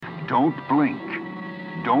Don't blink.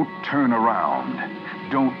 Don't turn around.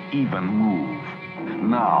 Don't even move.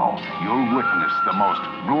 Now, you'll witness the most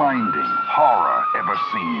blinding horror ever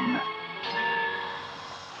seen.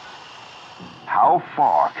 How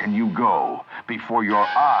far can you go before your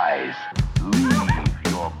eyes leave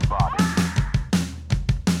your body?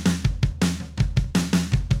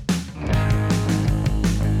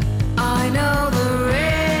 I know the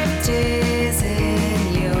rift is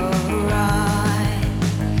in your eye.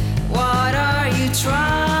 What are you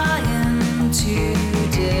trying to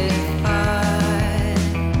defy?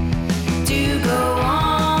 Do go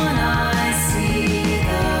on, I see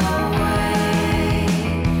the way.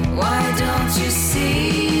 Why don't you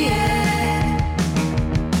see it?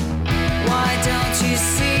 Why don't you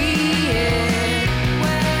see it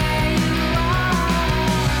where you are?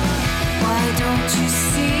 Why don't you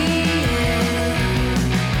see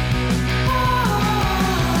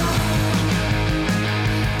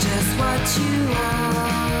just what you are?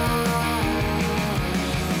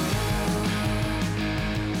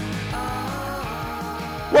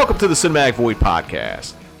 Welcome to the Cinematic Void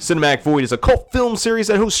Podcast. Cinematic Void is a cult film series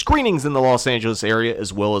that hosts screenings in the Los Angeles area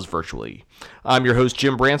as well as virtually. I'm your host,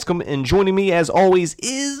 Jim Branscombe, and joining me as always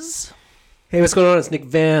is... Hey, what's going on? It's Nick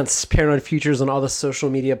Vance, Paranoid Futures on all the social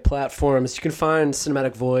media platforms. You can find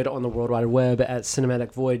Cinematic Void on the World Wide Web at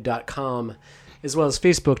cinematicvoid.com, as well as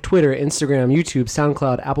Facebook, Twitter, Instagram, YouTube,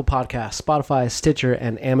 SoundCloud, Apple Podcasts, Spotify, Stitcher,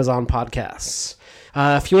 and Amazon Podcasts.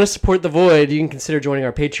 If you want to support The Void, you can consider joining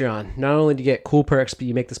our Patreon. Not only do you get cool perks, but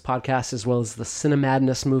you make this podcast as well as the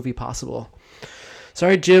Cinemadness movie possible.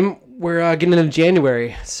 Sorry, Jim, we're getting into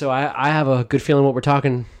January, so I have a good feeling what we're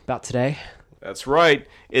talking about today. That's right,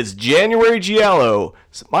 it's January Giallo,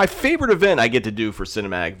 my favorite event I get to do for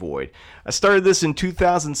Cinematic Void. I started this in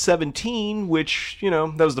 2017, which,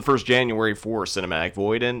 that was the first January for Cinematic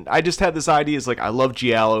Void, and I just had this idea, it's like, I love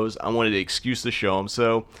Giallos, I wanted an excuse to show them,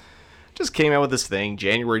 so just came out with this thing,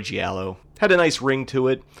 January Giallo, had a nice ring to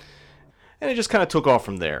it, and it just kind of took off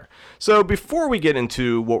from there. So before we get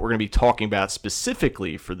into what we're going to be talking about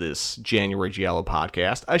specifically for this January Giallo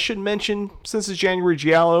podcast, I should mention, since it's January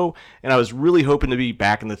Giallo, and I was really hoping to be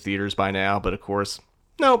back in the theaters by now, but of course,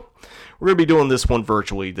 nope. We're going to be doing this one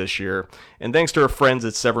virtually this year, and thanks to our friends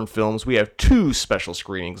at Severin Films, we have two special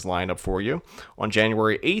screenings lined up for you. On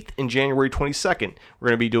January 8th and January 22nd, we're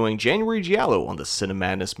going to be doing January Giallo on the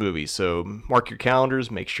Cinemadness movie, so mark your calendars,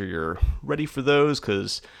 make sure you're ready for those,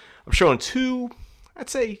 because I'm showing two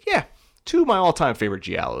of my all-time favorite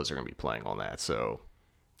Giallos are going to be playing on that. So,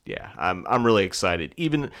 yeah, I'm really excited.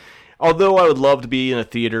 Even although I would love to be in a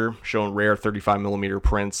theater showing rare 35mm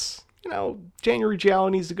prints, January Giallo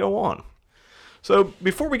needs to go on. So,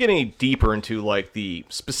 before we get any deeper into the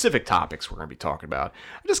specific topics we're going to be talking about,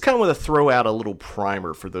 I just kind of want to throw out a little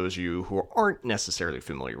primer for those of you who aren't necessarily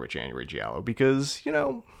familiar with January Giallo, because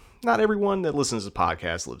not everyone that listens to the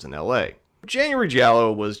podcast lives in LA. January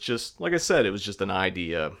Giallo was just, like I said, it was just an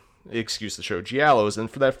idea, excuse to show Giallos, and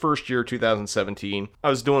for that first year, 2017, I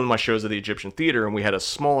was doing my shows at the Egyptian Theater, and we had a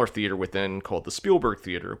smaller theater within called the Spielberg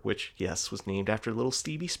Theater, which, yes, was named after little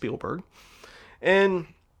Stevie Spielberg, and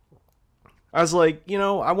I was like,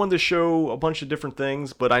 I wanted to show a bunch of different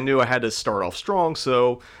things, but I knew I had to start off strong,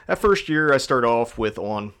 so that first year, I started off with,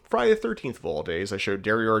 on Friday the 13th of all days, I showed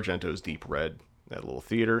Dario Argento's Deep Red, that little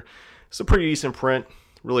theater. It's a pretty decent print.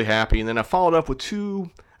 Really happy, and then I followed up with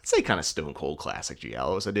two, I'd say kind of stone cold classic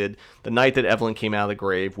Giallos. I did The Night That Evelyn Came Out of the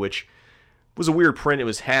Grave, which was a weird print. It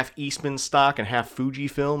was half Eastman stock and half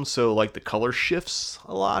Fujifilm, so the color shifts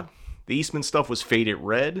a lot. The Eastman stuff was faded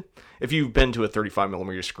red. If you've been to a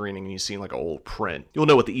 35mm screening and you've seen an old print, you'll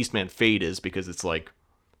know what the Eastman fade is, because it's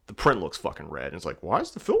the print looks fucking red. And it's why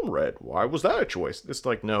is the film red? Why was that a choice? It's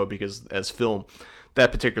no, because as film,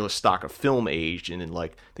 that particular stock of film aged, and then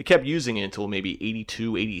they kept using it until maybe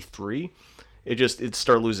 82, 83. It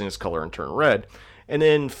started losing its color and turned red. And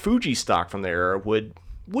then Fuji stock from there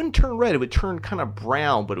wouldn't turn red. It would turn kind of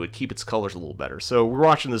brown, but it would keep its colors a little better. So we're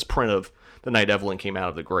watching this print of The Night Evelyn Came Out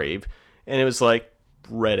of the Grave, and it was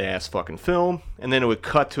red ass fucking film. And then it would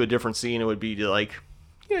cut to a different scene. It would be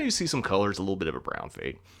you see some colors, a little bit of a brown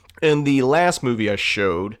fade. And the last movie I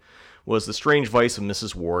showed was The Strange Vice of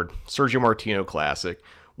Mrs. Ward, Sergio Martino classic,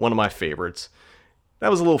 one of my favorites. That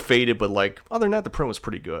was a little faded, but other than that, the print was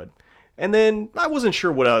pretty good. And then I wasn't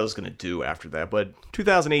sure what I was going to do after that, but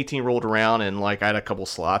 2018 rolled around, and I had a couple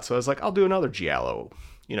slots, so I was I'll do another Giallo,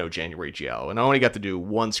 January Giallo. And I only got to do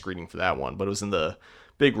one screening for that one, but it was in the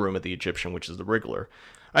big room at the Egyptian, which is the Wriggler.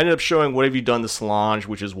 I ended up showing What Have You Done to Solange,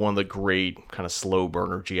 which is one of the great kind of slow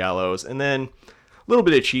burner Giallos. And then little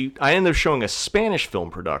bit itchy. I ended up showing a Spanish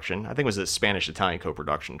film production. I think it was a Spanish-Italian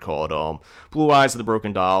co-production called Blue Eyes of the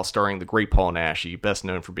Broken Doll, starring the great Paul Naschy, best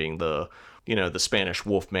known for being the Spanish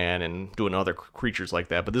Wolfman and doing other creatures like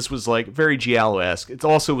that. But this was like very Giallo-esque. It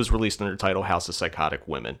also was released under the title House of Psychotic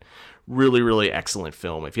Women. Really, really excellent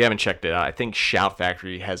film. If you haven't checked it out, I think Shout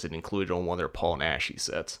Factory has it included on one of their Paul Naschy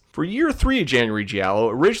sets. For year 3 of January Giallo,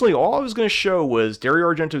 originally all I was going to show was Dario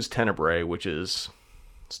Argento's Tenebrae, which is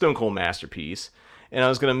Stone Cold masterpiece, and I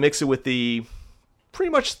was going to mix it with pretty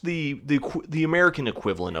much the American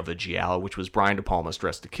equivalent of a Giallo, which was Brian De Palma's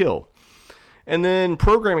Dress to Kill. And then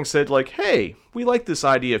programming said, like, hey, we like this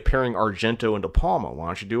idea of pairing Argento and De Palma. Why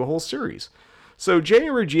don't you do a whole series? So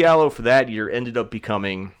January Giallo for that year ended up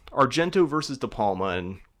becoming Argento versus De Palma,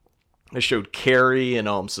 and I showed Carrie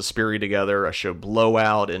and Suspiria together. I showed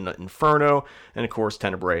Blowout and Inferno, and of course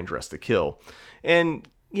Tenebrae and Dress to Kill. And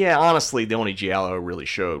yeah, honestly, the only Giallo I really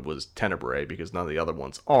showed was Tenebrae because none of the other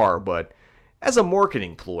ones are, but as a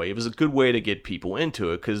marketing ploy, it was a good way to get people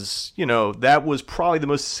into it because, that was probably the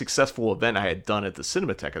most successful event I had done at the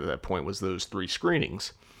Cinematheque at that point was those 3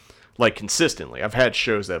 screenings. Like, consistently. I've had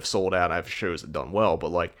shows that have sold out, I have shows that have done well,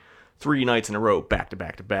 but, like, 3 nights in a row, back to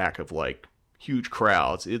back to back of, like, huge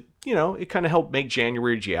crowds. It kind of helped make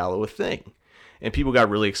January Giallo a thing. And people got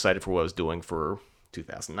really excited for what I was doing for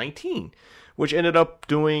 2019. Which ended up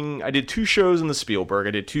I did 2 shows in the Spielberg.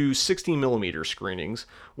 I did 2 16mm screenings.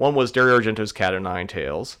 One was Dario Argento's Cat o' Nine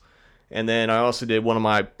Tails. And then I also did one of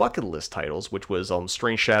my bucket list titles, which was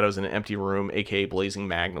Strange Shadows in an Empty Room, a.k.a. Blazing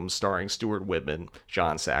Magnum, starring Stuart Whitman,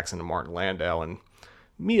 John Saxon, and Martin Landau, and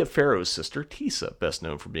Mia Farrow's sister, Tisa, best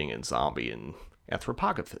known for being in Zombie and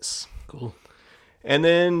Anthropophagus. Cool. And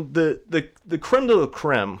then the creme de la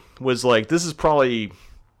creme was like, this is probably,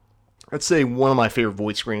 I'd say one of my favorite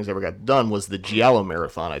Void screenings I ever got done was the Giallo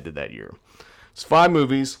Marathon I did that year. It's 5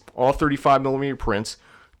 movies, all 35mm prints,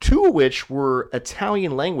 2 of which were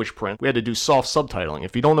Italian language print. We had to do soft subtitling.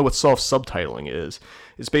 If you don't know what soft subtitling is,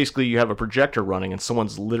 it's basically you have a projector running and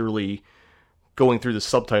someone's literally going through the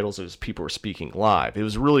subtitles as people are speaking live. It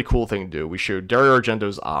was a really cool thing to do. We showed Dario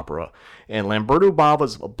Argento's Opera and Lamberto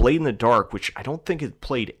Bava's A Blade in the Dark, which I don't think it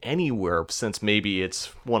played anywhere since maybe its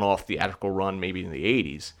one-off theatrical run maybe in the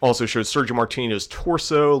 80s. Also showed Sergio Martino's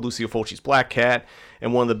Torso, Lucio Fulci's Black Cat,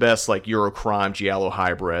 and one of the best like Eurocrime Giallo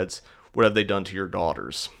hybrids, What Have They Done to Your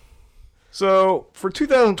Daughters? So, for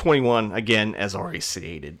 2021, again, as already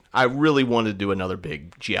stated, I really wanted to do another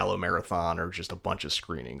big Giallo marathon or just a bunch of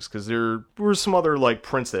screenings, because there were some other, like,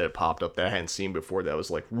 prints that had popped up that I hadn't seen before that I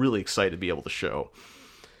was, like, really excited to be able to show.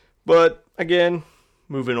 But, again,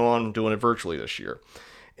 moving on, doing it virtually this year.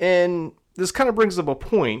 And this kind of brings up a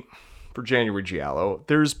point for January Giallo.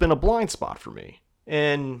 There's been a blind spot for me,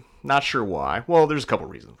 and not sure why. Well, there's a couple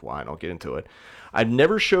reasons why, and I'll get into it. I've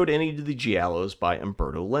never showed any of the Giallos by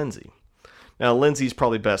Umberto Lenzi. Now, Lenzi's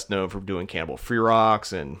probably best known for doing Cannibal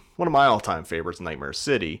Ferox and one of my all-time favorites, Nightmare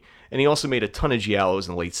City, and he also made a ton of Giallos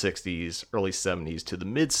in the late 60s, early 70s to the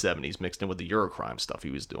mid-70s mixed in with the Eurocrime stuff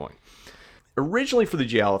he was doing. Originally for the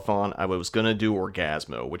Giallothon, I was going to do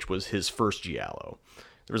Orgasmo, which was his first Giallo.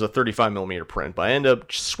 There was a 35mm print, but I ended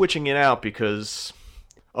up switching it out because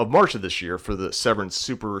of March of this year for the Severance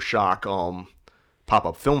Super Shock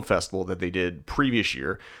pop-up film festival that they did previous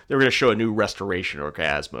year. They were going to show a new restoration of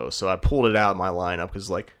Orgasmo, so I pulled it out of my lineup because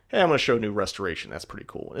like, hey, I'm going to show a new restoration. That's pretty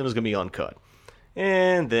cool. It was going to be uncut.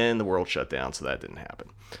 And then the world shut down, so that didn't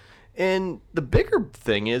happen. And the bigger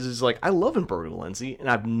thing is like, I love Umberto Lenzi, and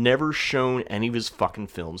I've never shown any of his fucking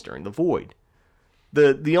films during the Void.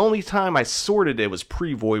 The only time I sorted it was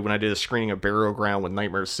pre-Void when I did a screening of Burial Ground with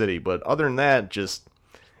Nightmare City, but other than that, just,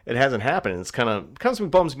 it hasn't happened. And it's kind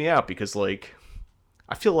of bums me out because like,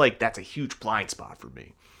 I feel like that's a huge blind spot for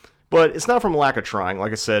me. But it's not from lack of trying.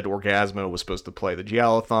 Like I said, Orgasmo was supposed to play the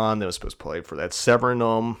Giallothon. They was supposed to play for that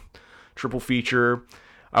Severin triple feature.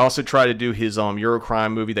 I also tried to do his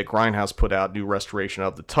Eurocrime movie that Grindhouse put out, new restoration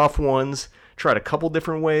of The Tough Ones. Tried a couple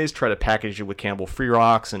different ways. Tried to package it with Cannibal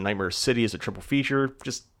Ferox and Nightmare City as a triple feature.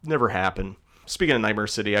 Just never happened. Speaking of Nightmare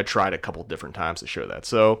City, I tried a couple different times to show that.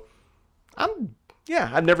 So,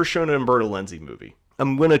 I've never shown an Umberto Lenzi movie.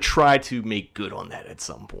 I'm going to try to make good on that at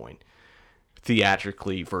some point.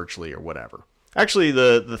 Theatrically, virtually, or whatever. Actually,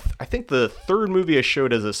 I think the third movie I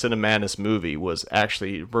showed as a Cinemadness movie was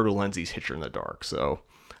actually Umberto Lenzi's Hitcher in the Dark. So,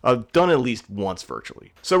 done at least once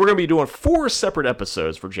virtually. So we're going to be doing 4 separate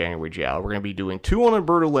episodes for January Giallo. We're going to be doing 2 on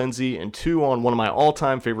Umberto Lenzi and 2 on one of my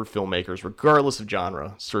all-time favorite filmmakers, regardless of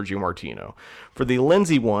genre, Sergio Martino. For the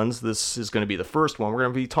Lenzi ones, this is going to be the first one. We're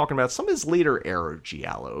going to be talking about some of his later era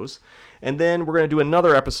Giallos. And then we're going to do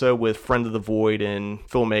another episode with friend of the Void and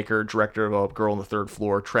filmmaker, director of Girl on the Third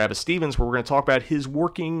Floor, Travis Stevens, where we're going to talk about his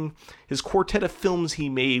quartet of films he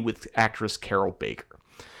made with actress Carol Baker.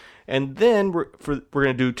 And then we're going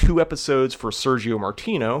to do 2 episodes for Sergio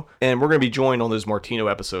Martino, and we're going to be joined on those Martino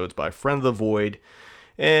episodes by friend of the Void,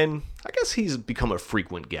 and I guess he's become a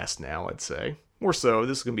frequent guest now, I'd say. More so,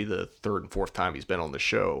 this is going to be the 3rd and 4th time he's been on the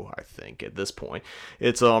show, I think, at this point.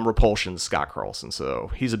 It's Repulsion's Scott Carlson,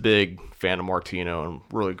 so he's a big fan of Martino, and I'm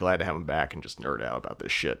really glad to have him back and just nerd out about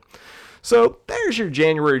this shit. So, there's your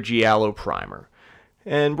January Giallo primer.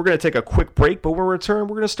 And we're going to take a quick break, but when we return,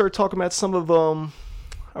 we're going to start talking about some of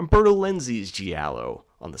Umberto Lenzi's Giallo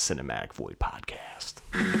on the Cinematic Void podcast.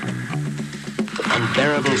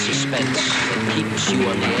 Unbearable suspense that keeps you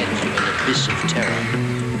on the edge of an abyss of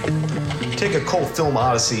terror. Take a cult film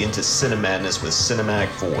odyssey into Cinemadness with Cinematic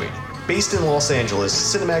Void. Based in Los Angeles,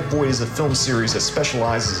 Cinematic Void is a film series that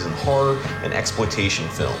specializes in horror and exploitation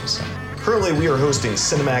films. Currently, we are hosting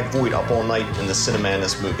Cinematic Void Up All Night in the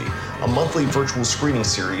Cinemadness movie, a monthly virtual screening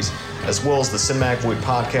series, as well as the Cinematic Void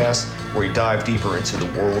podcast, where we dive deeper into the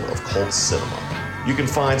world of cult cinema. You can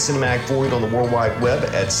find Cinematic Void on the World Wide Web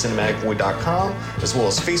at cinematicvoid.com, as well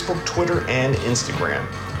as Facebook, Twitter, and Instagram.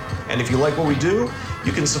 And if you like what we do,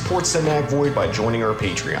 you can support Cinematic Void by joining our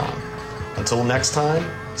Patreon. Until next time,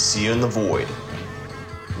 see you in the Void.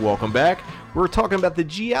 Welcome back. We're talking about the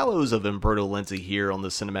Giallos of Umberto Lenzi here on the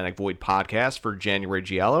Cinematic Void podcast for January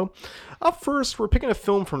Giallo. Up first, we're picking a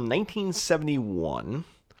film from 1971.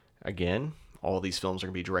 Again, all these films are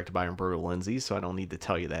going to be directed by Umberto Lenzi, so I don't need to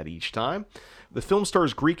tell you that each time. The film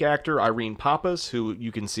stars Greek actor Irene Papas, who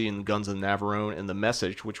you can see in Guns of Navarone and The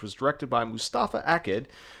Message, which was directed by Mustafa Akkad,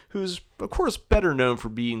 who's, of course, better known for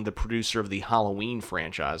being the producer of the Halloween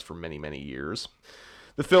franchise for many, many years.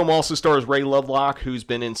 The film also stars Ray Lovelock, who's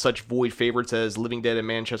been in such Void favorites as Living Dead and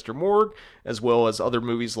Manchester Morgue, as well as other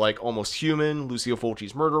movies like Almost Human, Lucio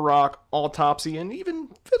Fulci's Murder Rock, Autopsy, and even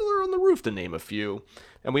Fiddler on the Roof, to name a few.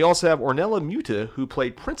 And we also have Ornella Muti, who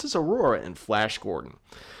played Princess Aurora in Flash Gordon.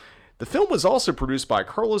 The film was also produced by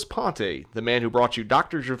Carlos Ponte, the man who brought you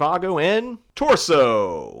Dr. Zhivago and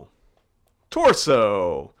Torso.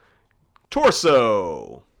 Torso.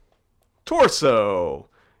 Torso. Torso.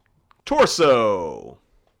 Torso.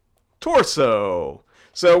 Torso.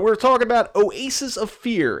 So we're talking about Oasis of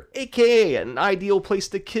Fear, aka An Ideal Place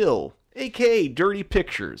to Kill, aka Dirty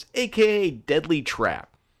Pictures, aka Deadly Trap.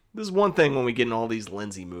 This is one thing when we get in all these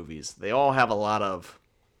Lenzi movies. They all have a lot of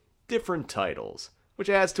different titles, which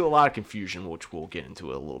adds to a lot of confusion, which we'll get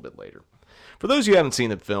into a little bit later. For those who haven't seen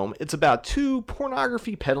the film, it's about 2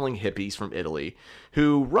 pornography-peddling hippies from Italy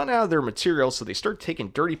who run out of their material, so they start taking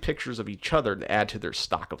dirty pictures of each other to add to their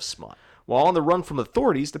stock of smut. While on the run from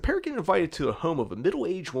authorities, the pair get invited to the home of a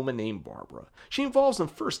middle-aged woman named Barbara. She involves them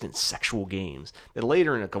first in sexual games, then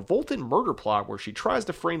later in a convoluted murder plot where she tries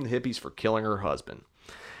to frame the hippies for killing her husband.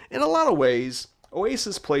 In a lot of ways,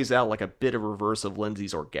 Oasis plays out like a bit of reverse of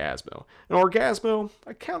Lenzi's Orgasmo. In Orgasmo,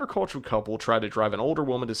 a countercultural couple try to drive an older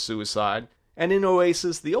woman to suicide, and in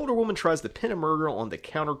Oasis, the older woman tries to pin a murder on the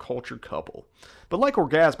counterculture couple. But like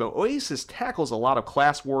Orgasmo, Oasis tackles a lot of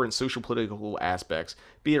class war and social political aspects,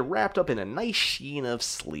 be it wrapped up in a nice sheen of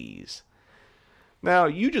sleaze. Now,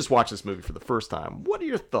 you just watched this movie for the first time. What are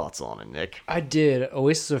your thoughts on it, Nick? I did.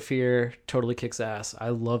 Oasis of Fear totally kicks ass. I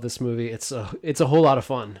love this movie. It's a whole lot of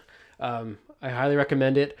fun. I highly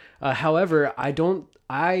recommend it. However,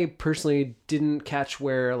 I personally didn't catch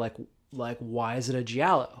where like why is it a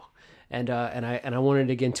giallo? And I wanted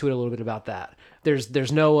to get into it a little bit about that.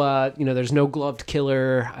 There's no there's no gloved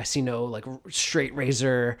killer. I see no like straight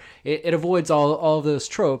razor. It avoids all of those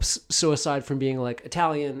tropes. So aside from being like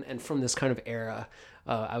Italian and from this kind of era,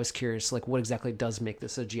 I was curious like what exactly does make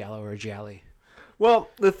this a giallo or a gialli? Well,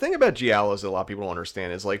 the thing about giallos that a lot of people don't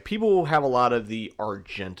understand is like people have a lot of the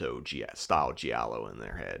Argento style giallo in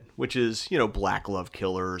their head, which is black glove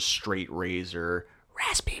killers, straight razor,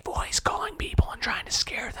 raspy voice calling people and trying to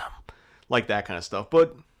scare them. Like that kind of stuff.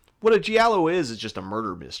 But what a giallo is just a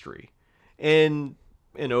murder mystery. And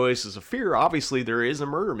in Oasis of Fear, obviously there is a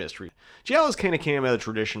murder mystery. Giallos kind of came out of the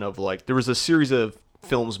tradition of like, there was a series of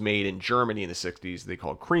films made in Germany in the 60s they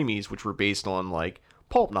called Creamies, which were based on like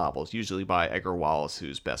pulp novels, usually by Edgar Wallace,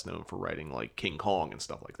 who's best known for writing like King Kong and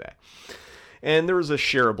stuff like that. And there was a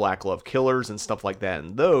share of black glove killers and stuff like that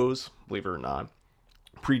in those, believe it or not,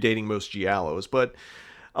 predating most giallos. But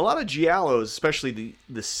a lot of giallos, especially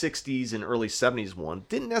the 60s and early 70s one,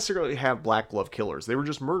 didn't necessarily have black glove killers. They were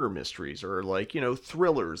just murder mysteries or like,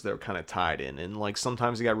 thrillers that were kind of tied in. And like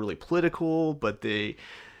sometimes they got really political, but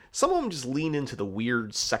some of them just lean into the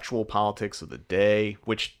weird sexual politics of the day,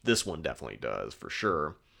 which this one definitely does for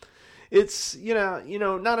sure. It's,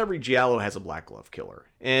 not every giallo has a black glove killer.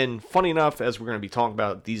 And funny enough, as we're going to be talking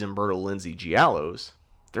about these Umberto Lenzi giallos,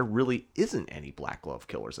 there really isn't any black glove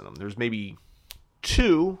killers in them. There's maybe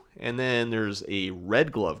 2, and then there's a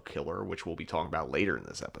red glove killer, which we'll be talking about later in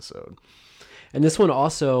this episode. And this one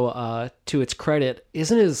also, to its credit,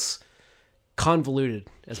 isn't as convoluted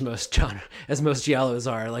as most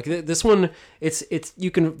giallos are. Like this one, it's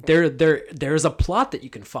you can there's a plot that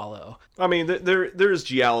you can follow. I mean, there's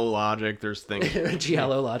giallo logic. There's things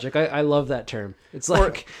giallo logic. I love that term. It's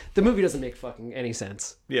like the movie doesn't make fucking any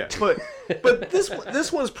sense. Yeah, but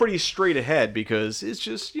this one's pretty straight ahead because it's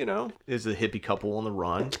just is a hippie couple on the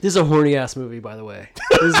run. This is a horny ass movie, by the way.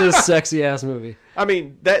 This is a sexy ass movie. I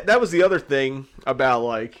mean that was the other thing about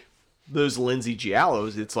like those Lenzi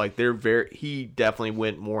giallos. It's like he definitely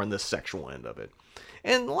went more on the sexual end of it.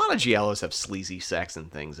 And a lot of giallos have sleazy sex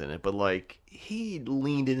and things in it, but like he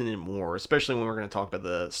leaned in it more, especially when we're going to talk about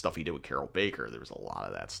the stuff he did with Carol Baker. There was a lot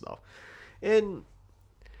of that stuff. And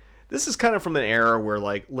this is kind of from an era where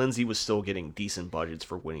like Lenzi was still getting decent budgets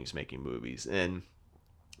for when he was making movies. And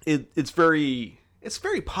it's very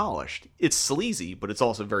polished. It's sleazy, but it's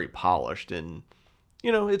also very polished, and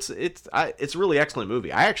it's a really excellent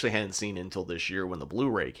movie. I actually hadn't seen it until this year when the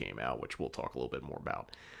Blu-ray came out, which we'll talk a little bit more about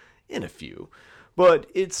in a few. But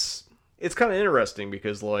it's kind of interesting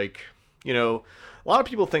because, like, a lot of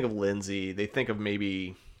people think of Lenzi, they think of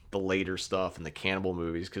maybe the later stuff and the cannibal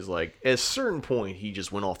movies because, like, at a certain point, he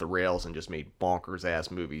just went off the rails and just made bonkers-ass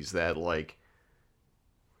movies that, like,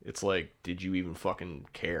 it's like, did you even fucking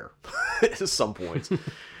care at some points?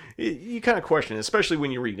 You kind of question it, especially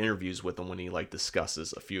when you read interviews with him when he like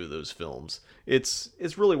discusses a few of those films. It's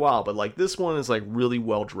really wild, but like this one is like really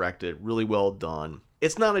well directed, really well done.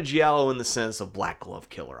 It's not a giallo in the sense of black glove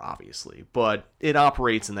killer, obviously, but it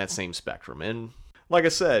operates in that same spectrum. And like I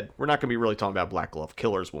said, we're not going to be really talking about black glove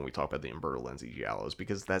killers when we talk about the Umberto Lenzi giallos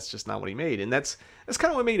because that's just not what he made, and that's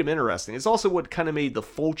kind of what made him interesting. It's also what kind of made the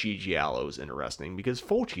Fulci giallos interesting because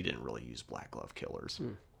Fulci didn't really use black glove killers.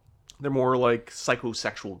 They're more like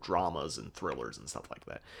psychosexual dramas and thrillers and stuff like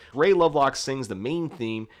that. Ray Lovelock sings the main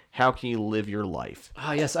theme, How Can You Live Your Life?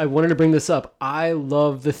 Ah, yes, I wanted to bring this up. I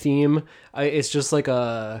love the theme. It's just like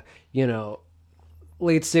a,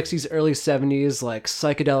 late 60s, early 70s, like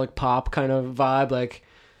psychedelic pop kind of vibe. Like,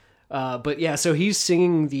 but yeah, so he's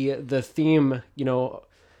singing the theme,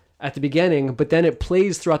 at the beginning, but then it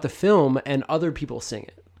plays throughout the film and other people sing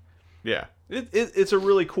it. Yeah, it's a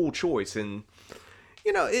really cool choice. And,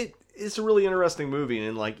 it's a really interesting movie,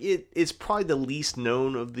 and like it's probably the least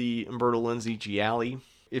known of the Umberto Lenzi gialli.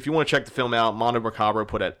 If you want to check the film out, Mondo Macabro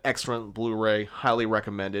put out excellent Blu-ray, highly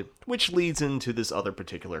recommended, which leads into this other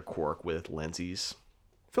particular quirk with Lenzi's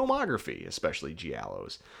filmography, especially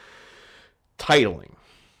giallos. Titling.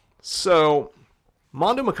 So,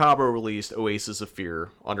 Mondo Macabro released Oasis of Fear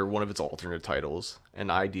under one of its alternate titles, An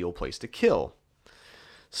Ideal Place to Kill.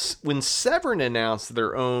 When Severin announced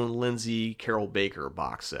their own Lenzi Carol Baker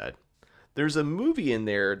box set, there's a movie in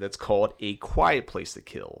there that's called A Quiet Place to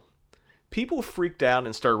Kill. People freaked out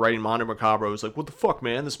and started writing Mondo Macabro. It was like, what the fuck,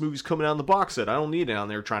 man? This movie's coming out in the box set. I don't need it. And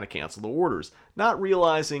they're trying to cancel the orders. Not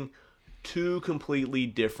realizing 2 completely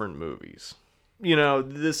different movies.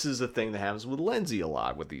 This is a thing that happens with Lenzi a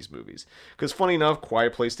lot with these movies. Because funny enough,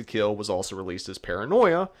 Quiet Place to Kill was also released as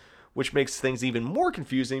Paranoia, which makes things even more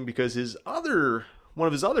confusing because one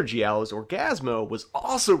of his other giallos, Orgasmo, was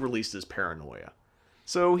also released as Paranoia.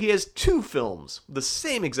 So he has 2 films with the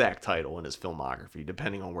same exact title in his filmography,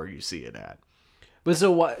 depending on where you see it at. But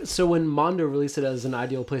so when Mondo released it as An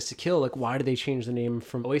Ideal Place to Kill, like why did they change the name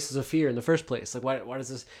from Oasis of Fear in the first place? Like why does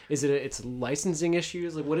this? Is it it's licensing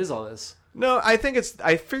issues? Like what is all this? No, I think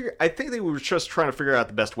I think they were just trying to figure out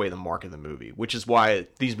the best way to market the movie, which is why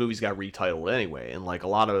these movies got retitled anyway, and like a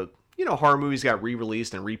lot of horror movies got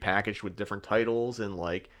re-released and repackaged with different titles and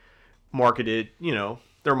like marketed,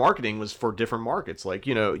 their marketing was for different markets. Like,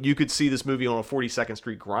 you could see this movie on a 42nd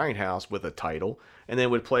Street Grindhouse with a title, and then it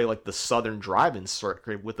would play like the Southern Drive-In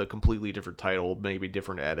Circuit with a completely different title, maybe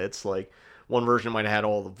different edits. Like, one version might have had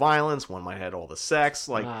all the violence, one might have had all the sex.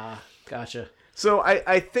 Like, gotcha. So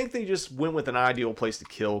I think they just went with An Ideal Place to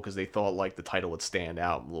Kill because they thought like the title would stand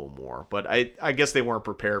out a little more. But I guess they weren't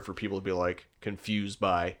prepared for people to be like confused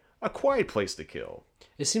by A Quiet Place to Kill.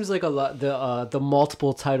 It seems like a lot the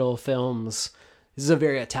multiple title films. This is a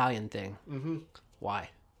very Italian thing. Mm-hmm. Why?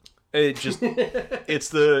 It just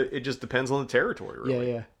it just depends on the territory,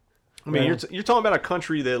 really. Yeah. I mean, you're talking about a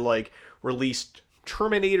country that like released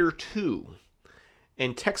Terminator 2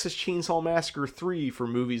 and Texas Chainsaw Massacre 3 for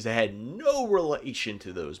movies that had no relation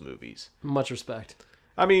to those movies. Much respect.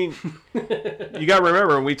 I mean, you got to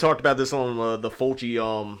remember, and we talked about this on the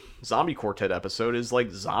Fulci Zombie Quartet episode, is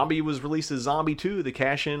like Zombie was released as Zombie 2 to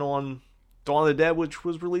cash in on Dawn of the Dead, which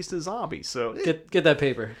was released as Zombie. So Get that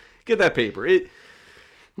paper. Get that paper.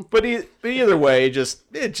 But either way, it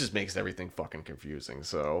just makes everything fucking confusing.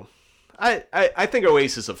 So I think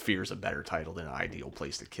Oasis of Fear is a better title than Ideal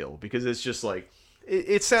Place to Kill, because it's just like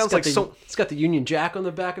it sounds like so. It's got the Union Jack on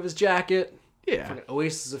the back of his jacket. Yeah. Fucking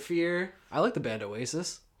Oasis of Fear. I like the band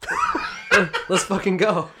Oasis. Let's fucking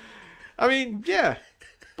go. I mean, yeah.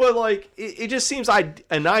 But like it just seems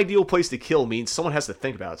an ideal place to kill means someone has to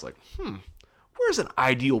think about it. It's like, where's an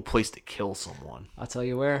ideal place to kill someone? I'll tell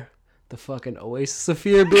you where. The fucking Oasis of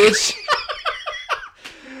Fear, bitch.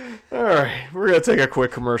 All right, we're going to take a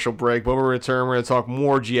quick commercial break, but when we return, we're going to talk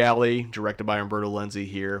more Gialli, directed by Umberto Lenzi,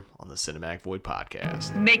 here on the Cinematic Void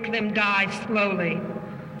podcast. Make them die slowly.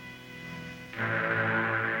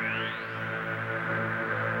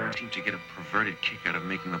 Seem to get a perverted kick out of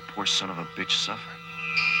making the poor son of a bitch suffer.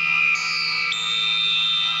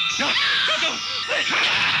 No!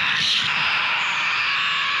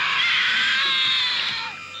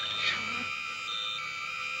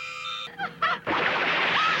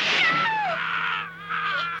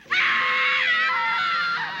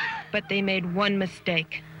 But they made one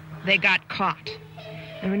mistake. They got caught.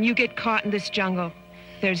 And when you get caught in this jungle,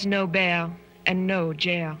 there's no bail and no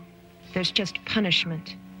jail. There's just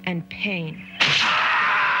punishment and pain.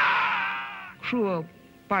 Cruel,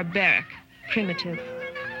 barbaric, primitive.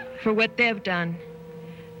 For what they've done,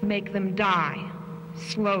 make them die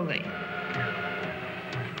slowly.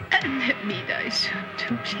 And let me die soon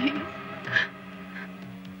too, please.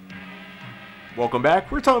 Welcome back.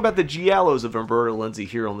 We're talking about the Giallos of Umberto Lenzi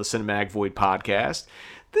here on the Cinematic Void podcast.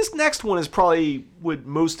 This next one is probably what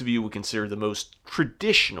most of you would consider the most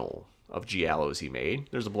traditional of Giallos he made.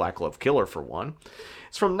 There's a Black Glove Killer, for one.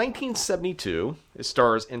 It's from 1972. It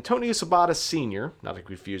stars Antonio Sabato Sr., not to be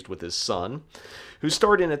confused with his son, who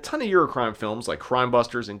starred in a ton of Eurocrime films like Crime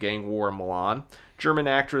Busters and Gang War in Milan. German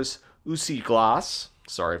actress Uschi Glas.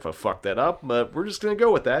 Sorry if I fucked that up, but we're just going to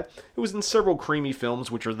go with that. It was in several creamy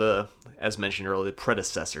films, which are as mentioned earlier, the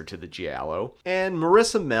predecessor to the Giallo. And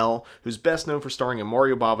Marissa Mell, who's best known for starring in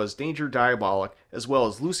Mario Bava's Danger Diabolik, as well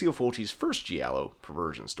as Lucio Fulci's first Giallo,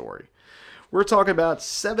 Perversion Story. We're talking about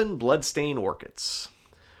Seven Bloodstained Orchids.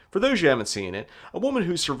 For those who haven't seen it, a woman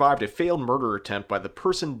who survived a failed murder attempt by the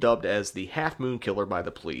person dubbed as the Half Moon Killer by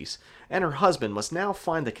the police, and her husband must now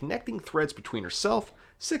find the connecting threads between herself,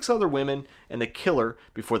 6 other women, and the killer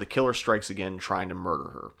before the killer strikes again trying to murder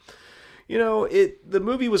her. You know, the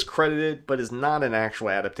movie was credited, but is not an actual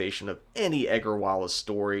adaptation of any Edgar Wallace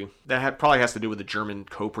story. That probably has to do with the German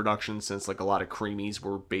co-production, since like a lot of creamies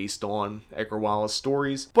were based on Edgar Wallace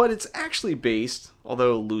stories. But it's actually based,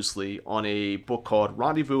 although loosely, on a book called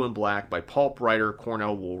Rendezvous in Black by pulp writer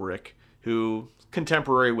Cornell Woolrich, who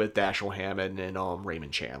contemporary with Dashiell Hammett and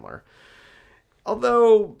Raymond Chandler.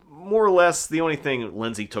 Although, more or less, the only thing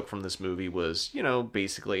Lenzi took from this movie was, you know,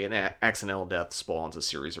 basically an accidental death spawns a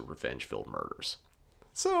series of revenge-filled murders.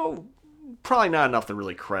 So, probably not enough to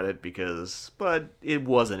really credit, but it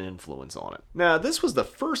was an influence on it. Now, this was the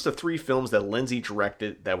first of 3 films that Lenzi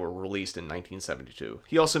directed that were released in 1972.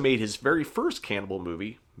 He also made his very first cannibal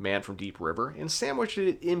movie, Man from Deep River, and sandwiched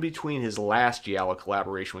it in between his last Giallo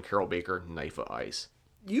collaboration with Carol Baker, Knife of Ice.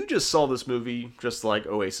 You just saw this movie, just like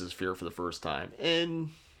Oasis Fear, for the first time,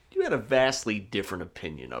 and you had a vastly different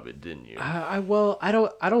opinion of it, didn't you? I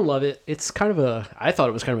don't love it. It's kind of I thought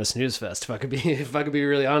it was kind of a snooze fest, if I could be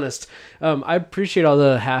really honest. I appreciate all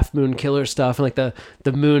the Half Moon Killer stuff and like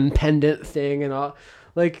the moon pendant thing and all.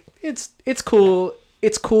 Like it's cool.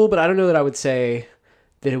 It's cool, but I don't know that I would say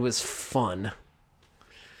that it was fun.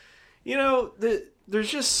 You know,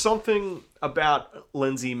 there's just something about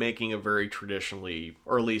Lenzi making a very traditionally,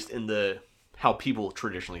 or at least in how people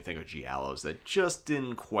traditionally think of Giallos, that just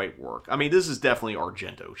didn't quite work. I mean, this is definitely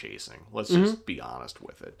Argento chasing. Let's just be honest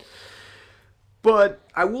with it. But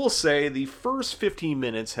I will say the first 15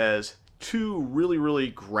 minutes has 2 really, really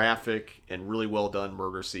graphic and really well done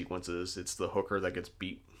murder sequences. It's the hooker that gets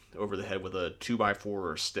beat over the head with a 2x4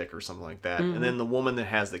 or a stick or something like that. And then the woman that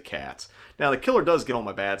has the cats. Now, the killer does get on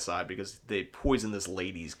my bad side because they poisoned this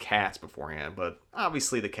lady's cats beforehand, but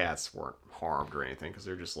obviously the cats weren't harmed or anything because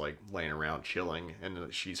they're just like laying around chilling,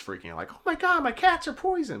 and she's freaking out like, oh my god, my cats are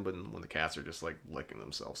poisoned, but when the cats are just like licking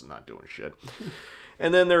themselves and not doing shit.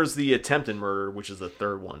 And then there's the attempted murder, which is the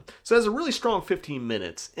third one. So it has a really strong 15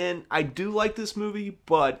 minutes, and I do like this movie,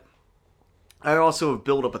 but I also have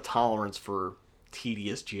built up a tolerance for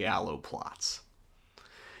tedious giallo plots.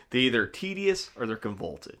 They're either tedious or they're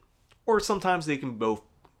convoluted. Or sometimes they can both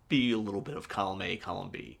be a little bit of column A, column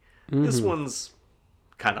B. This one's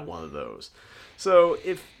kind of one of those. So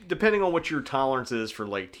if depending on what your tolerance is for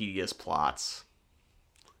like tedious plots,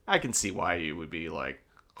 I can see why you would be like,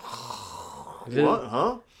 what,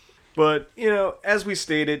 huh? But, you know, as we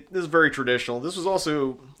stated, this is very traditional. This was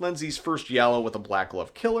also Lindsay's first giallo with a black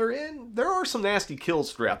glove killer, and there are some nasty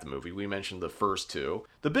kills throughout the movie. We mentioned the first two.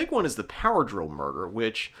 The big one is the power drill murder,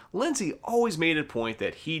 which Lindsay always made a point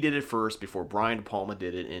that he did it first before Brian De Palma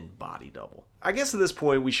did it in Body Double. I guess at this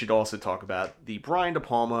point we should also talk about the Brian De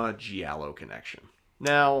Palma giallo connection.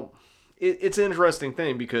 Now, it's an interesting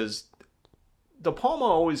thing because De Palma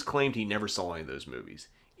always claimed he never saw any of those movies,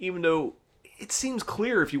 even though it seems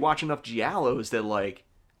clear if you watch enough giallos that, like,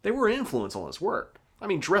 they were an influence on his work. I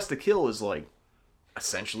mean, Dressed to Kill is, like,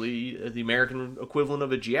 essentially the American equivalent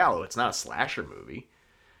of a giallo. It's not a slasher movie.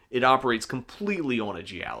 It operates completely on a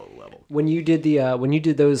giallo level. When you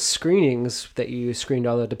did those screenings that you screened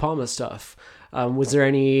all the De Palma stuff, was there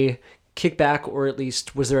any kickback, or at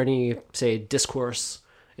least was there any, say, discourse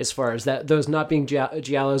as far as that those not being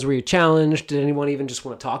giallos? Were you challenged? Did anyone even just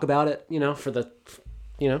want to talk about it?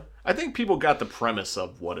 I think people got the premise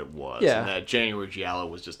of what it was, and that January giallo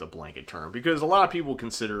was just a blanket term, because a lot of people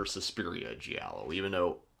consider Suspiria a giallo, even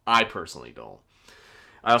though I personally don't.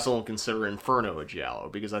 I also don't consider Inferno a giallo,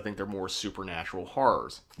 because I think they're more supernatural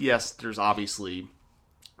horrors. Yes, there's obviously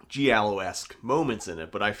giallo-esque moments in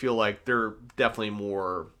it, but I feel like they're definitely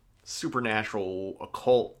more supernatural,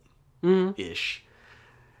 occult-ish.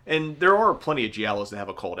 And there are plenty of giallos that have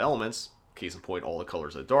occult elements, case in point, All the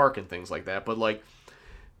Colors of the Dark and things like that, but like,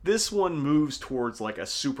 this one moves towards like a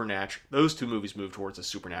supernatural. Those two movies move towards a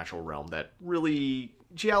supernatural realm that really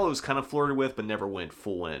giallos kind of flirted with, but never went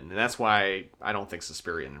full in. And that's why I don't think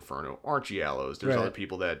Suspiria and Inferno aren't giallos. There's other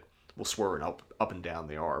people that will swear it up and down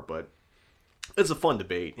they are, but it's a fun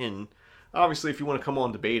debate. And obviously, if you want to come on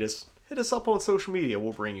and debate us, hit us up on social media.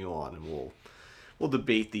 We'll bring you on and we'll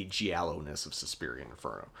debate the giallo-ness of Suspiria and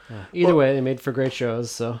Inferno. Either way, they made for great shows.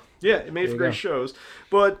 So yeah, it made for great shows,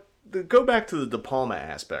 but. Go back to the De Palma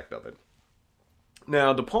aspect of it.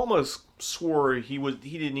 Now, De Palma swore he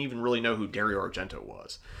didn't even really know who Dario Argento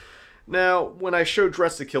was. Now, when I showed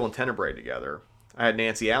Dressed to Kill and Tenebrae together, I had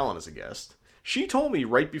Nancy Allen as a guest. She told me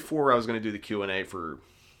right before I was going to do the Q&A for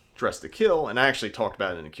Dressed to Kill, and I actually talked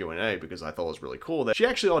about it in the Q&A because I thought it was really cool, that she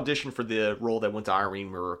actually auditioned for the role that went to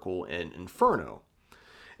Irene Miracle in Inferno.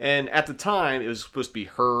 And at the time, it was supposed to be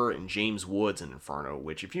her and James Woods in Inferno,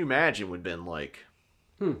 which, if you imagine, would have been like...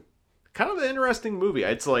 kind of an interesting movie.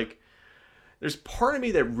 It's like, there's part of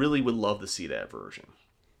me that really would love to see that version.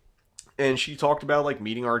 And she talked about like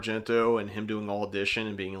meeting Argento and him doing audition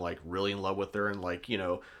and being like really in love with her and like, you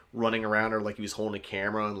know, running around her like he was holding a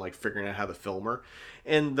camera and like figuring out how to film her.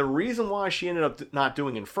 And the reason why she ended up not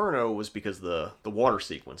doing Inferno was because the water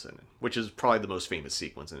sequence in it, which is probably the most famous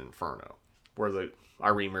sequence in Inferno, where the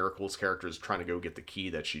Irene Miracle's character is trying to go get the key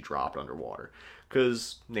that she dropped underwater.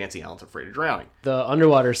 Because Nancy Allen's afraid of drowning. The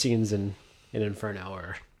underwater scenes in Inferno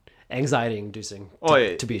are anxiety-inducing,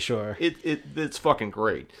 to be sure. It's fucking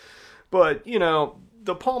great. But, you know,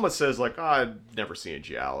 De Palma says, like, I've never seen a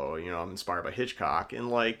giallo. You know, I'm inspired by Hitchcock. And,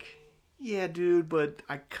 like, yeah, dude, but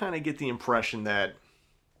I kind of get the impression that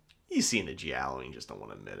you've seen a giallo and you just don't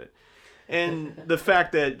want to admit it. And the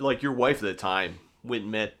fact that, like, your wife at the time went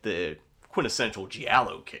and met the quintessential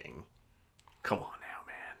giallo king. Come on now,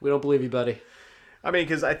 man. We don't believe you, buddy. I mean,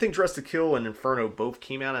 because I think Dressed to Kill and Inferno both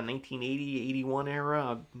came out in 1980, 81 era.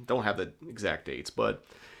 I don't have the exact dates, but,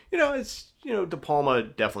 you know, it's, you know, De Palma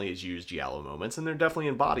definitely has used giallo moments, and they're definitely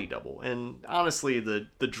in Body Double. And honestly, the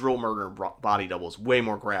drill murder in Body Double is way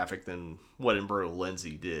more graphic than what Umberto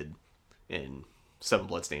Lenzi did in Seven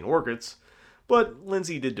Bloodstained Orchids, but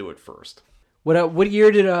Lenzi did do it first. What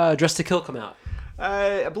year did Dressed to Kill come out?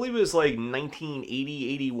 I believe it was like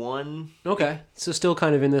 1980, 81. Okay, so still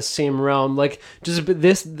kind of in this same realm. Like, just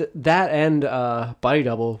that and Body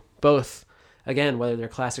Double, both, again, whether they're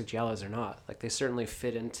classic giallos or not, like they certainly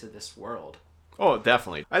fit into this world. Oh,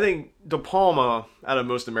 definitely. I think De Palma, out of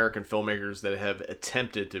most American filmmakers that have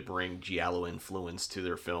attempted to bring Giallo influence to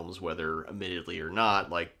their films, whether admittedly or not,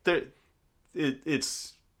 like,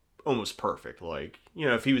 it's almost perfect. Like, you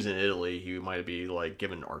know, if he was in Italy, he might be, like,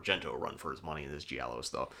 giving Argento a run for his money in this Giallo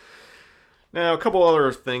stuff. Now, a couple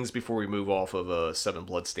other things before we move off of Seven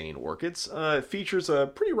Bloodstained Orchids. It features a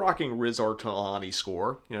pretty rocking Riz Ortolani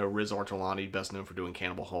score. You know, Riz Ortolani, best known for doing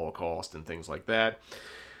Cannibal Holocaust and things like that.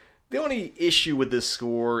 The only issue with this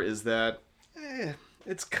score is that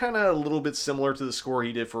it's kind of a little bit similar to the score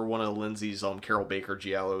he did for one of Lindsay's Carol Baker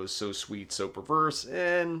Giallos, So Sweet, So Perverse,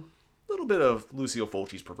 and a little bit of Lucio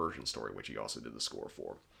Fulci's Perversion Story, which he also did the score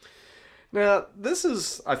for. Now, this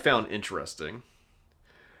is, I found interesting.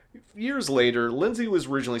 Years later, Lindsay was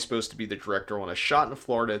originally supposed to be the director on a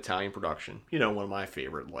shot-in-Florida Italian production. You know, one of my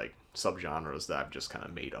favorite, like, subgenres that I've just kind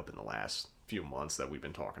of made up in the last few months that we've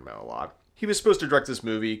been talking about a lot. He was supposed to direct this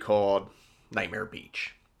movie called Nightmare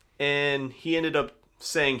Beach. And he ended up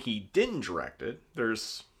saying he didn't direct it.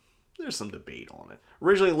 There's some debate on it.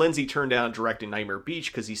 Originally, Lindsay turned down directing Nightmare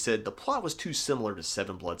Beach because he said the plot was too similar to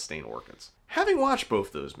Seven Bloodstained Orchids. Having watched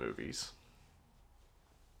both those movies,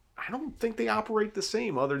 I don't think they operate the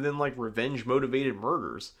same other than like revenge-motivated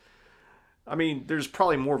murders. I mean, there's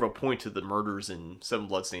probably more of a point to the murders in Seven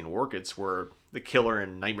Bloodstained Orchids where the killer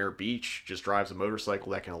in Nightmare Beach just drives a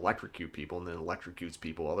motorcycle that can electrocute people and then electrocutes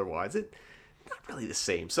people otherwise. It's not really the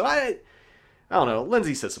same. So I don't know.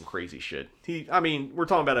 Lindsay said some crazy shit. We're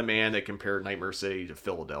talking about a man that compared Nightmare City to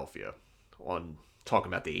Philadelphia on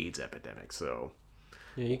talking about the AIDS epidemic. So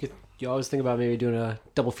yeah, you always think about maybe doing a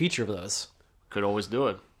double feature of those. Could always do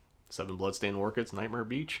it. Seven Bloodstained Orchids, Nightmare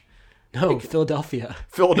Beach. No, Philadelphia.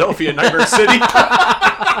 Philadelphia, Nightmare City.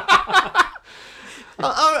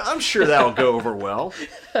 I'm sure that'll go over well.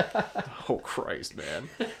 Oh, Christ, man.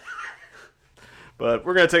 But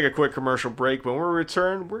we're going to take a quick commercial break. When we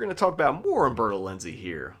return, we're going to talk about more Umberto Lenzi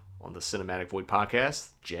here on the Cinematic Void Podcast,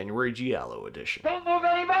 January Giallo edition. Don't move,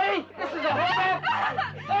 anybody! This is a holdup!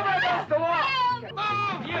 Over against the wall!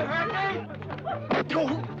 Move! You heard me?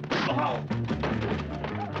 Don't! Oh.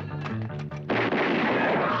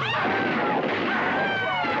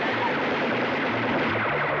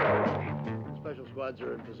 Special squads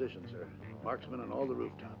are in position, sir. Marksmen on all the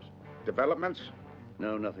rooftops. Developments?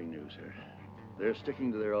 No, nothing new, sir. They're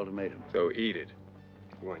sticking to their ultimatum. So eat it.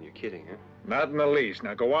 Go on, you're kidding, huh? Not in the least.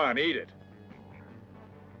 Now go on, eat it.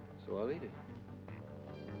 So I'll eat it.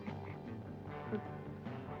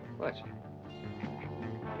 What?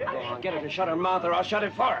 Go on, get her to shut her mouth or I'll shut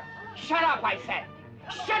it for her. Shut up, I said!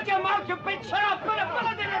 Shut your mouth, you bitch! Shut up! Put a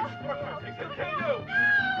bullet in it!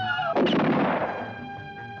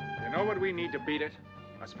 You know what we need to beat it?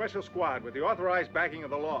 A special squad with the authorized backing of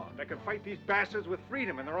the law that can fight these bastards with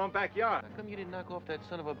freedom in their own backyard. How come you didn't knock off that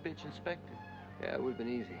son of a bitch inspector? Yeah, it would have been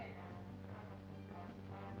easy.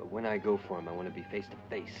 But when I go for him, I want to be face to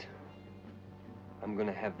face. I'm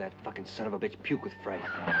gonna have that fucking son of a bitch puke with fright.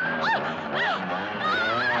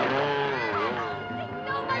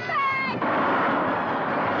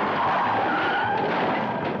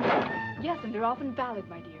 Yes, and they're often valid,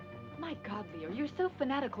 my dear. My God, Leo, you're so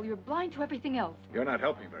fanatical, you're blind to everything else. You're not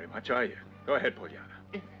helping very much, are you? Go ahead, Polyana.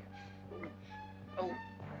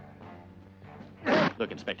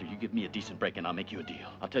 Look, Inspector, you give me a decent break and I'll make you a deal.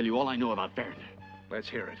 I'll tell you all I know about Farrinder. Let's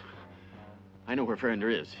hear it. I know where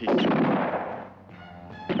Farrinder is.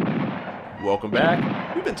 Welcome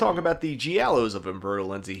back. We've been talking about the Giallos of Umberto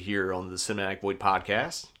Lenzi here on the Cinematic Void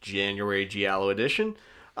Podcast, January Giallo edition.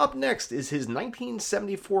 Up next is his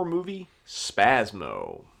 1974 movie,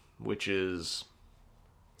 Spasmo, which is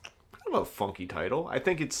kind of a funky title. I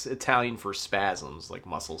think it's Italian for spasms, like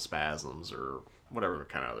muscle spasms or whatever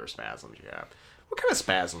kind of other spasms you have. What kind of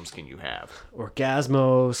spasms can you have?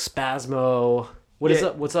 Orgasmo, spasmo. What is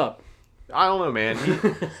up? What's up? I don't know, man.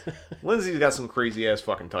 Lindsay's got some crazy-ass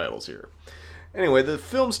fucking titles here. Anyway, the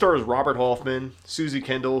film stars Robert Hoffman, Susie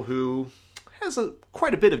Kendall, who has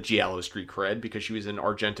quite a bit of Giallo Street cred because she was in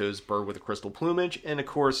Argento's Bird with a Crystal Plumage, and of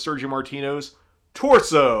course, Sergio Martino's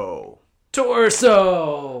Torso!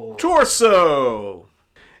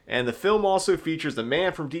 And the film also features the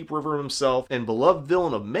man from Deep River himself and beloved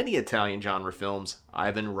villain of many Italian genre films,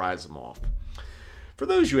 Ivan Razumov. For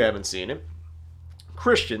those who haven't seen it,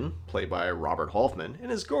 Christian, played by Robert Hoffman,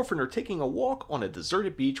 and his girlfriend are taking a walk on a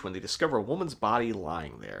deserted beach when they discover a woman's body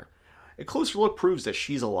lying there. A closer look proves that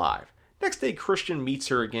she's alive. Next day, Christian meets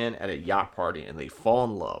her again at a yacht party and they fall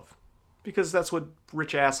in love. Because that's what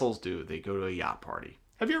rich assholes do. They go to a yacht party.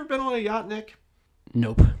 Have you ever been on a yacht, Nick?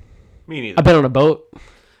 Nope. Me neither. I've been on a boat.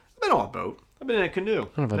 I've been on a boat. I've been in a canoe. I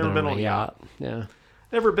don't know if I've Never been on a yacht. Yeah.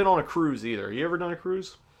 Never been on a cruise either. You ever done a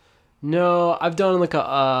cruise? No, I've done like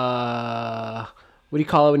a what do you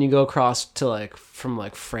call it when you go across to like from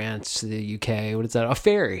like France to the UK? What is that? A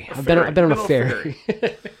ferry. I've been on a ferry.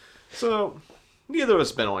 So neither of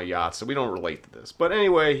us been on a yacht, so we don't relate to this. But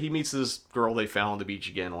anyway, he meets this girl they found on the beach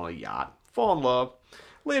again on a yacht, fall in love.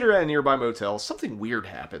 Later at a nearby motel, something weird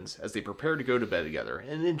happens as they prepare to go to bed together.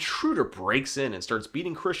 An intruder breaks in and starts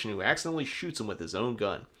beating Christian, who accidentally shoots him with his own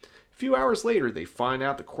gun. A few hours later, they find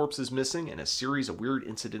out the corpse is missing and a series of weird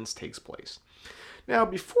incidents takes place. Now,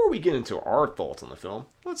 before we get into our thoughts on the film,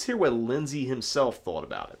 let's hear what Lindsay himself thought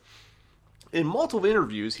about it. In multiple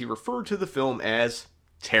interviews, he referred to the film as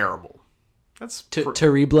terrible. That's terrible.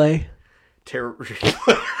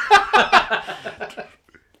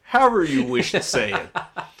 However you wish to say it.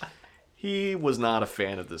 He was not a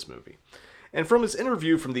fan of this movie. And from his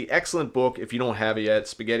interview from the excellent book, if you don't have it yet,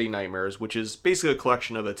 Spaghetti Nightmares, which is basically a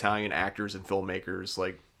collection of Italian actors and filmmakers,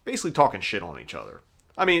 like, basically talking shit on each other.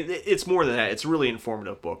 I mean, it's more than that. It's a really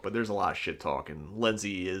informative book, but there's a lot of shit talk, and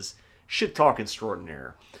Lindsay is shit talk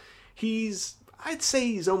extraordinaire. I'd say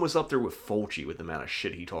he's almost up there with Fulci with the amount of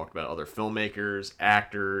shit he talked about other filmmakers,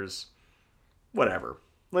 actors, whatever.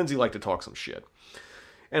 Lindsay liked to talk some shit.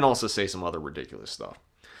 And also say some other ridiculous stuff.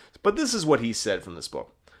 But this is what he said from this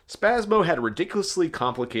book. Spasmo had a ridiculously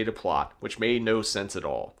complicated plot, which made no sense at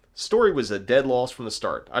all. Story was a dead loss from the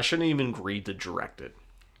start. I shouldn't even agreed to direct it.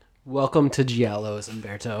 Welcome to Giallos,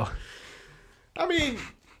 Umberto. I mean,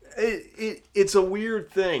 it's a weird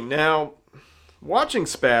thing. Now, watching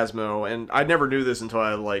Spasmo, and I never knew this until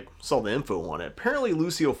I saw the info on it. Apparently,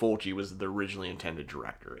 Lucio Fulci was the originally intended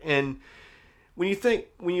director, and when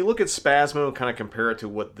you look at Spasmo and kind of compare it to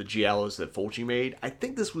what the Giallos that Fulci made, I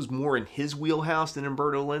think this was more in his wheelhouse than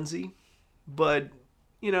Umberto Lenzi. But,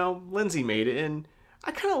 Lenzi made it, and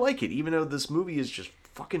I kind of like it, even though this movie is just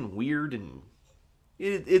fucking weird, and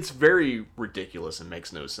it's very ridiculous and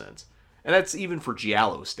makes no sense. And that's even for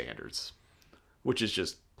Giallo standards, which is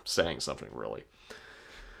just saying something, really.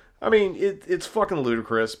 I mean, it's fucking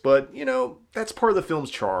ludicrous, but, that's part of the film's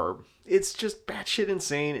charm. It's just batshit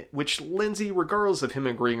insane, which Lenzi, regardless of him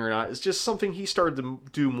agreeing or not, is just something he started to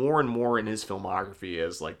do more and more in his filmography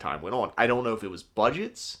as time went on. I don't know if it was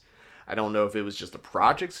budgets. I don't know if it was just the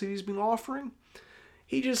projects that he's been offering.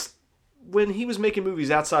 When he was making movies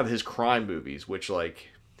outside of his crime movies, which,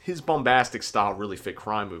 his bombastic style really fit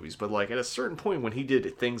crime movies, but, at a certain point when he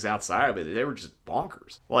did things outside of it, they were just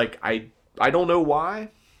bonkers. I don't know why.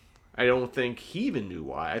 I don't think he even knew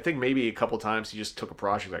why. I think maybe a couple times he just took a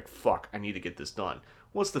project fuck, I need to get this done.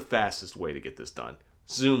 What's the fastest way to get this done?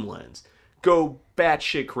 Zoom lens. Go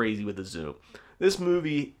batshit crazy with the zoom. This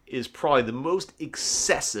movie is probably the most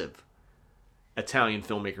excessive Italian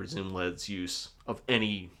filmmaker zoom lens use of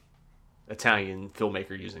any Italian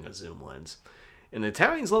filmmaker using a zoom lens. And the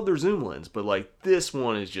Italians love their zoom lens, but this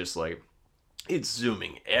one is just it's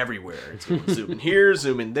zooming everywhere. It's zooming here,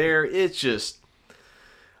 zooming there. It's just...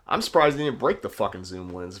 I'm surprised they didn't break the fucking zoom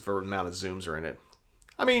lens for the amount of zooms are in it.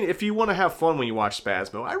 I mean, if you want to have fun when you watch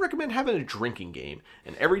Spasmo, I recommend having a drinking game.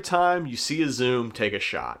 And every time you see a zoom, take a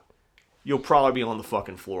shot. You'll probably be on the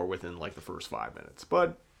fucking floor within the first 5 minutes.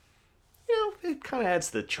 But, it kind of adds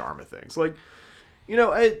to the charm of things.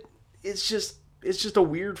 It's just a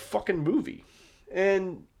weird fucking movie.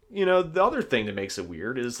 And, the other thing that makes it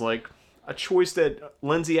weird is a choice that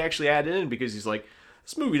Lenzi actually added in because he's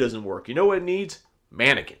this movie doesn't work. You know what it needs?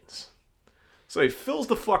 Mannequins. So he fills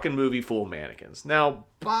the fucking movie full of mannequins. Now,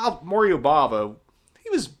 Mario Bava, he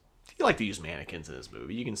liked to use mannequins in this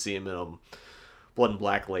movie. You can see him in Blood and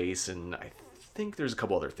Black Lace, and I think there's a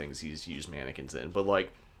couple other things he's used mannequins in. But,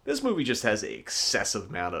 this movie just has an excessive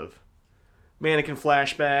amount of mannequin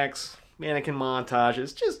flashbacks, mannequin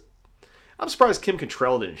montages. I'm surprised Kim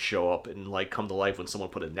Cattrall didn't show up and, come to life when someone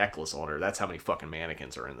put a necklace on her. That's how many fucking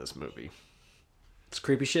mannequins are in this movie. It's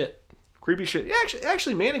creepy shit. Creepy shit. Yeah,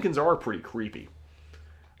 actually, mannequins are pretty creepy.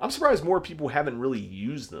 I'm surprised more people haven't really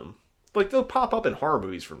used them. They'll pop up in horror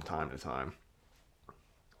movies from time to time.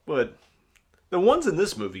 But the ones in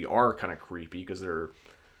this movie are kind of creepy because they're...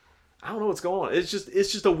 I don't know what's going on. It's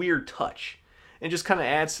just a weird touch. And just kind of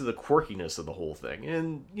adds to the quirkiness of the whole thing.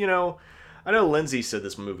 And, I know Lenzi said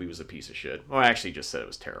this movie was a piece of shit. Well, I actually just said it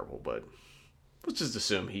was terrible, but... let's just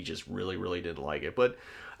assume he just really, really didn't like it. But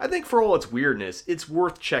I think for all its weirdness, it's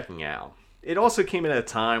worth checking out. It also came in at a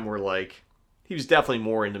time where, he was definitely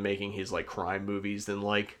more into making his, crime movies than,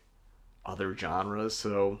 other genres.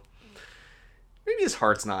 So maybe his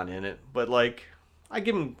heart's not in it. But, I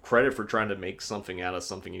give him credit for trying to make something out of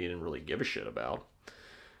something he didn't really give a shit about.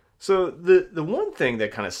 So the one thing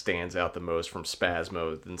that kind of stands out the most from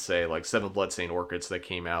Spasmo than, say, Seven Bloodstained Orchids that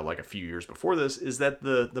came out, a few years before this, is that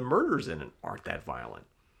the murders in it aren't that violent.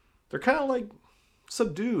 they're kind of like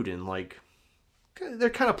subdued and like they're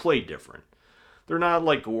kind of played different. They're not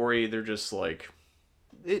like gory. They're just like,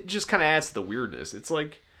 it just kind of adds to the weirdness. It's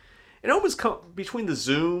like, it almost between the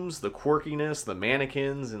zooms, the quirkiness, the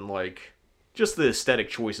mannequins, and like just the aesthetic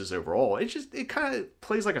choices overall. It kind of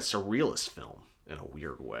plays like a surrealist film in a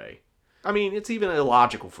weird way. I mean, it's even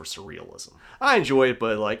illogical for surrealism. I enjoy it,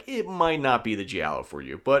 but like, it might not be the Giallo for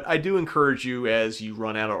you. But I do encourage you, as you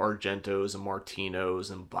run out of Argentos and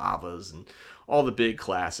Martinos and Bavas and all the big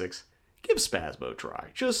classics, give Spasmo a try.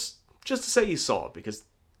 Just to say you saw it, because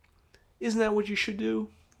isn't that what you should do?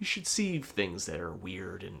 You should see things that are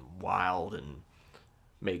weird and wild and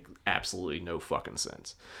make absolutely no fucking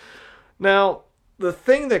sense. Now, the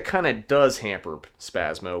thing that kind of does hamper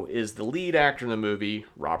Spasmo is the lead actor in the movie,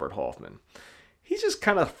 Robert Hoffman. He's just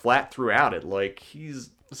kind of flat throughout it, like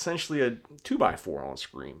he's essentially a 2x4 on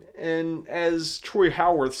screen. And as Troy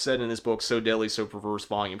Howarth said in his book, So Deadly, So Perverse,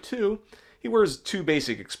 Volume 2, he wears two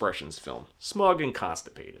basic expressions to film, smug and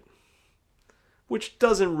constipated. Which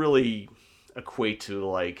doesn't really equate to,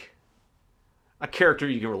 like, a character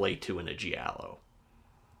you can relate to in a Giallo.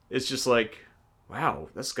 It's just like, wow,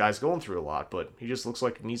 this guy's going through a lot, but he just looks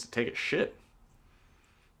like he needs to take a shit.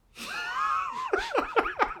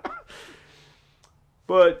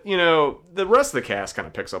 But, you know, the rest of the cast kind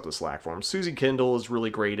of picks up the slack for him. Susie Kendall is really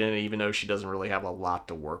great in it, even though she doesn't really have a lot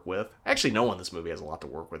to work with. Actually, no one in this movie has a lot to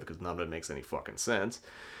work with, because none of it makes any fucking sense.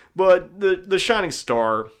 But the shining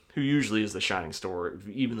star, who usually is the shining star,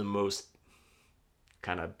 even the most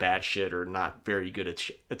kind of batshit or not very good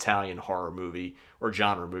Italian horror movie, or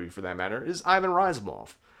genre movie for that matter, is Ivan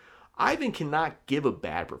Razumov. Ivan cannot give a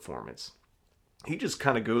bad performance. He just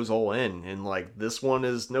kind of goes all in, and like this one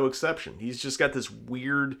is no exception. He's just got this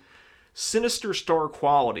weird, sinister star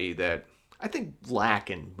quality that I think lack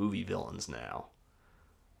in movie villains now.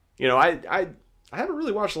 You know, I haven't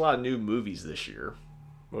really watched a lot of new movies this year,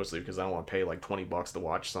 mostly because I don't want to pay like $20 to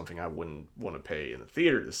watch something I wouldn't want to pay in the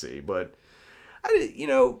theater to see. But I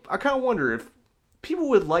kind of wonder if people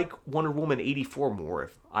would like Wonder Woman 84 more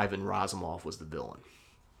if Ivan Razumov was the villain.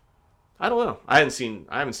 I don't know. I haven't seen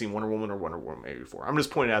Wonder Woman or Wonder Woman 84. I'm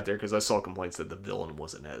just pointing out there because I saw complaints that the villain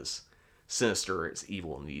wasn't as sinister as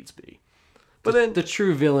evil needs be. But then the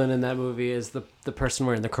true villain in that movie is the person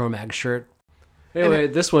wearing the Cro-Mag shirt. Anyway,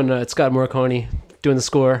 this one, it's Scott Morricone doing the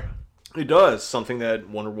score. It does, something that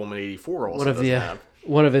Wonder Woman 84 also doesn't have.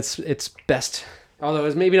 One of its best, although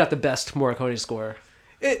it's maybe not the best Morricone score.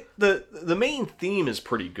 The main theme is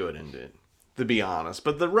pretty good in it, to be honest,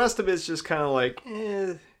 but the rest of it's just kind of like,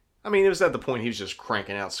 I mean, it was at the point he was just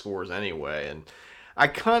cranking out scores anyway, and I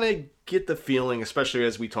kind of get the feeling, especially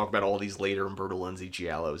as we talk about all these later Umberto Lenzi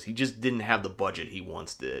Giallos, he just didn't have the budget he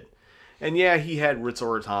once did. And yeah, he had Rizzo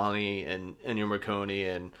Ortolani and Ennio Morricone,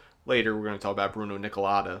 and later we're going to talk about Bruno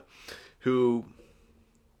Nicolata, who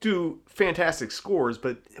do fantastic scores,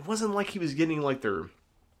 but it wasn't like he was getting like their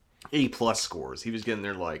A+ scores. He was getting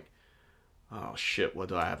their like, oh shit, what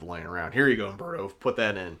do I have laying around? Here you go, Umberto, put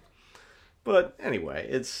that in. But anyway,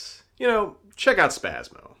 it's, check out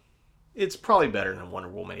Spasmo. It's probably better than Wonder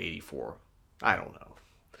Woman 84. I don't know.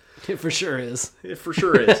 It for sure is. It for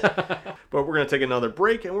sure is. But we're going to take another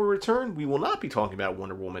break, and when we return, we will not be talking about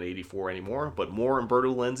Wonder Woman 84 anymore, but more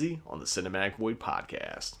Umberto Lenzi on the Cinematic Void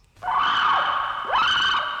podcast.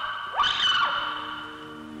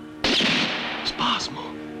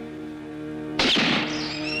 Spasmo.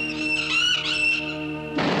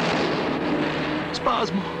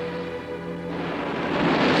 Spasmo.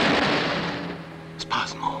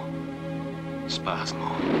 Spasmo. Spasmo.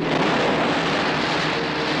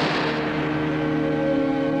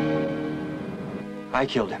 I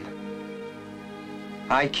killed him.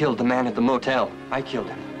 I killed the man at the motel. I killed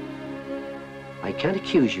him. I can't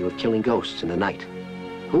accuse you of killing ghosts in the night.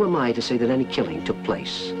 Who am I to say that any killing took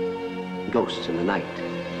place? Ghosts in the night.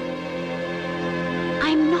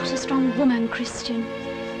 I'm not a strong woman, Christian.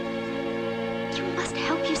 You must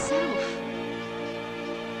help yourself.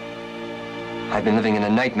 I've been living in a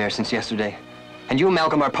nightmare since yesterday. And you,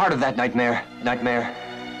 Malcolm, are part of that nightmare.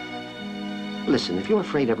 Listen, if you're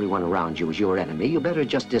afraid everyone around you is your enemy, you better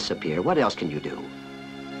just disappear. What else can you do?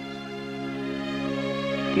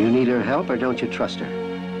 Do you need her help or don't you trust her?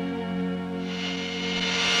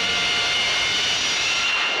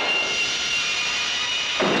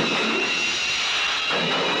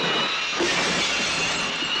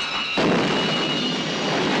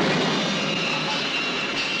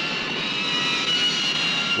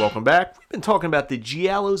 Welcome back. We've been talking about the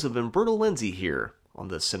Giallos of Umberto Lenzi here on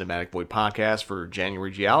the Cinematic Void podcast for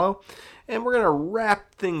January Giallo, and we're going to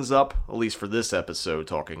wrap things up, at least for this episode,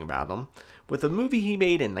 talking about them, with a movie he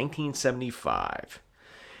made in 1975.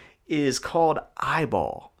 is called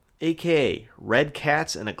Eyeball, aka Red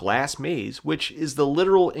Cats in a Glass Maze, which is the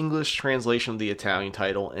literal English translation of the Italian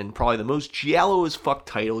title and probably the most giallo as fuck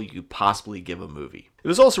title you could possibly give a movie. It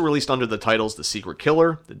was also released under the titles The Secret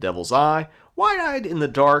Killer, The Devil's Eye, Wide-Eyed in the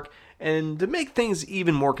Dark, and to make things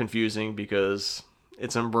even more confusing because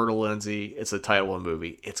it's Umberto Lenzi, it's the title of a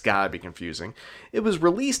movie, it's gotta be confusing. It was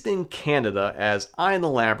released in Canada as Eye in the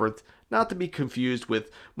Labyrinth, not to be confused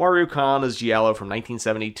with Mario Kana's giallo from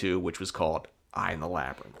 1972, which was called Eye in the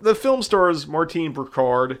Labyrinth. The film stars Martine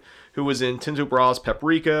Bricard, who was in Tinto Brass'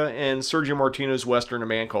 Paprika, and Sergio Martino's western A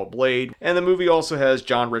Man Called Blade. And the movie also has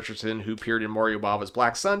John Richardson, who appeared in Mario Bava's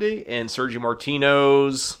Black Sunday, and Sergio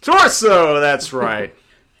Martino's Torso! That's right.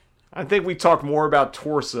 I think we talk more about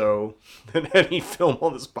Torso than any film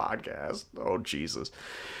on this podcast. Oh, Jesus.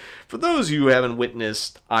 For those of you who haven't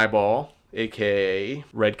witnessed Eyeball, aka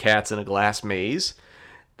Red Cats in a Glass Maze,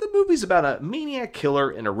 the movie's about a maniac killer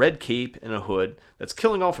in a red cape and a hood that's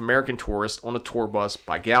killing off American tourists on a tour bus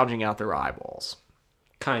by gouging out their eyeballs.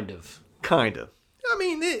 Kind of. I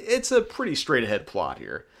mean, it's a pretty straight-ahead plot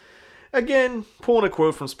here. Again, pulling a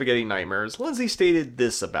quote from Spaghetti Nightmares, Lenzi stated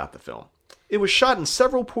this about the film. It was shot in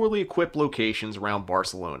several poorly equipped locations around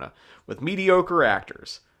Barcelona, with mediocre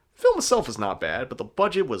actors. The film itself is not bad, but the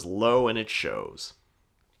budget was low and it shows.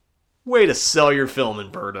 Way to sell your film,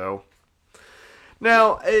 Umberto.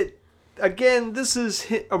 Now, this is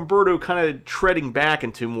Umberto kind of treading back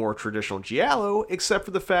into more traditional giallo, except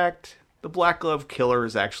for the fact the black glove killer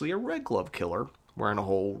is actually a red glove killer, wearing a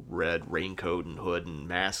whole red raincoat and hood and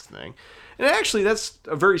mask thing. And actually, that's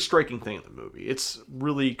a very striking thing in the movie. It's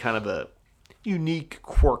really kind of a unique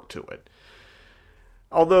quirk to it.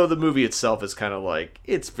 Although the movie itself is kind of like,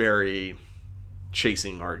 it's very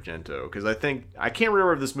Chasing Argento, because I can't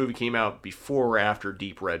remember if this movie came out before or after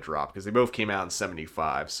Deep Red dropped, because they both came out in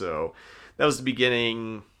 75, so that was the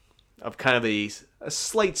beginning of kind of a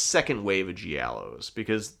slight second wave of giallos,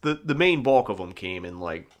 because the main bulk of them came in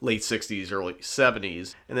like late 60s, early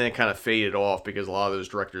 70s, and then it kind of faded off because a lot of those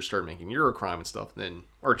directors started making Eurocrime and stuff, and then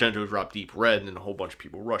Argento dropped Deep Red, and then a whole bunch of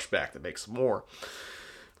people rushed back to make some more.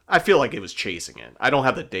 I feel like it was chasing it. I don't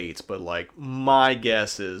have the dates, but like my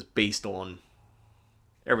guess is, based on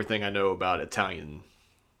everything I know about Italian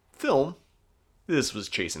film, this was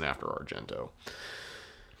chasing after Argento.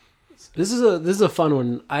 This is a fun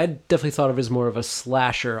one. I definitely thought of it as more of a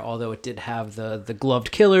slasher, although it did have the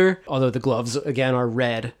gloved killer, although the gloves, again, are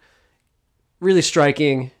red. Really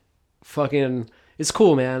striking. Fucking, it's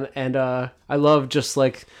cool, man. And I love just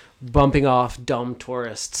like bumping off dumb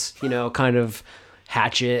tourists, kind of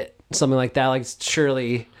Hatchet, something like that. Like,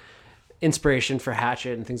 surely inspiration for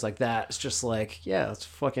Hatchet and things like that. It's just like, yeah, let's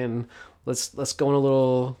go on a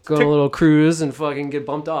little cruise and fucking get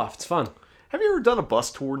bumped off. It's fun. Have you ever done a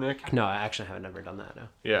bus tour, Nick? No, I actually have never done that. No.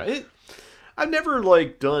 Yeah, I've never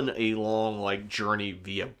done a long journey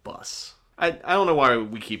via bus. I don't know why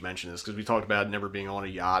we keep mentioning this, because we talked about never being on a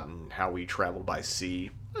yacht and how we traveled by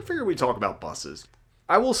sea. I figured we'd talk about buses.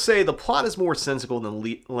 I will say the plot is more sensible than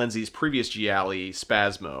Lenzi's previous gialli,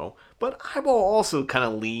 Spasmo, but Eyeball also kind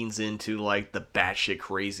of leans into the batshit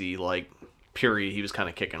crazy period he was kind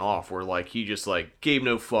of kicking off, where he just gave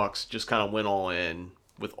no fucks, just kind of went all in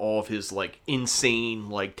with all of his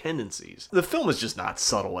insane tendencies. The film is just not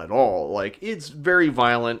subtle at all. It's very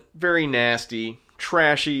violent, very nasty,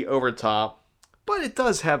 trashy, over the top, but it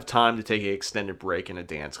does have time to take an extended break in a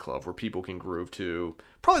dance club where people can groove to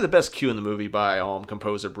probably the best cue in the movie by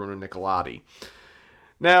composer Bruno Nicolati.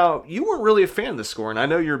 Now, you weren't really a fan of the score, and I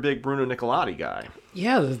know you're a big Bruno Nicolati guy.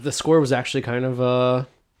 Yeah, the score was actually kind of I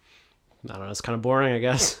don't know, it's kind of boring, I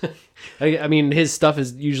guess. I mean, his stuff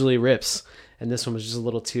is usually rips, and this one was just a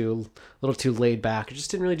little too laid back. It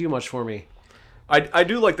just didn't really do much for me. I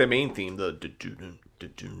do like the main theme,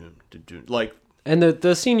 and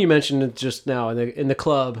the scene you mentioned just now in the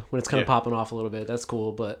club when it's kind of popping off a little bit. That's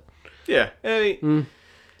cool, but yeah,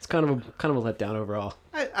 it's kind of a letdown overall.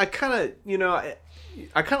 I kind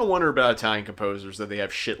of wonder about Italian composers that they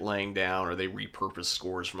have shit laying down or they repurpose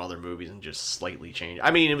scores from other movies and just slightly change.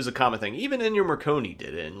 I mean, it was a common thing. Even Ennio Morricone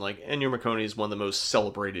did it, and Ennio Morricone is one of the most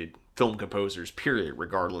celebrated film composers, period,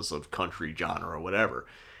 regardless of country, genre, or whatever.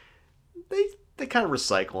 They kind of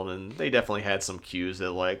recycled, and they definitely had some cues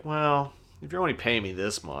that well, if you're only paying me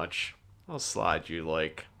this much, I'll slide you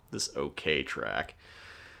this okay track.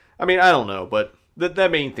 I mean, I don't know, but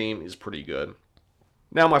that main theme is pretty good.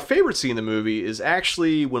 Now, my favorite scene in the movie is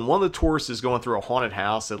actually when one of the tourists is going through a haunted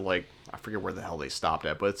house at I forget where the hell they stopped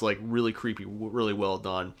at, but it's really creepy, really well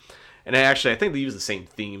done. And actually, I think they use the same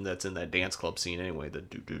theme that's in that dance club scene anyway, the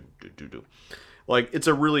do-do-do-do-do. It's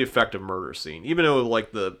a really effective murder scene. Even though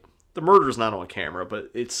The murder's not on camera, but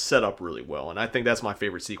it's set up really well, and I think that's my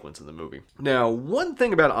favorite sequence in the movie. Now, one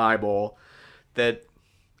thing about Eyeball that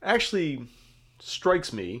actually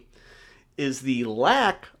strikes me is the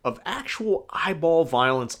lack of actual eyeball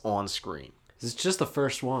violence on screen. It's just the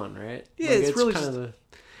first one, right? Yeah, Like, it's really kind just... of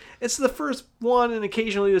It's the first one, and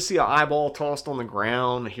occasionally you see an eyeball tossed on the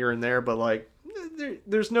ground here and there, but like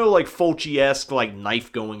there's no like Fulci-esque like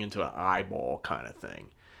knife going into an eyeball kind of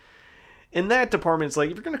thing. In that department, it's like,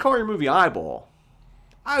 if you're going to call your movie Eyeball,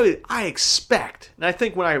 I expect, and I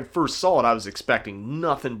think when I first saw it, I was expecting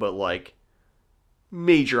nothing but like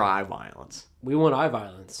major eye violence. We want eye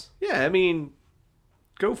violence. Yeah, I mean,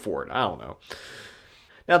 go for it. I don't know.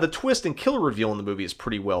 Now, the twist and killer reveal in the movie is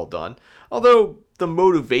pretty well done, although the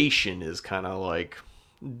motivation is kind of like,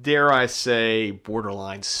 dare I say,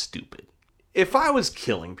 borderline stupid. If I was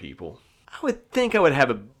killing people, I would think I would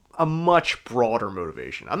have a much broader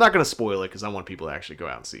motivation. I'm not going to spoil it because I want people to actually go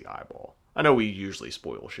out and see Eyeball. I know we usually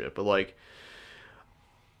spoil shit, but like,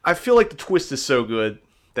 I feel like the twist is so good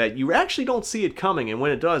that you actually don't see it coming, and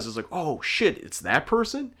when it does, it's like, oh shit, it's that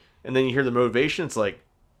person? And then you hear the motivation, it's like,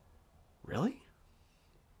 really?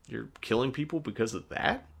 You're killing people because of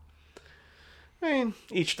that? I mean,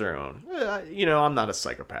 each their own. You know, I'm not a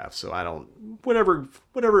psychopath, so I don't...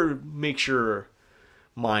 Whatever makes your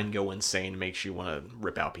mind go insane, makes you want to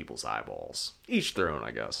rip out people's eyeballs. Each their own,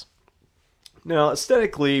 I guess. Now,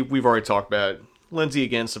 aesthetically, we've already talked about it. Lindsay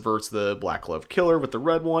again subverts the Black Glove Killer with the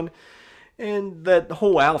red one. And that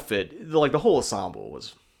whole outfit, like the whole ensemble,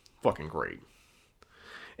 was fucking great.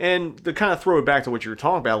 And to kind of throw it back to what you were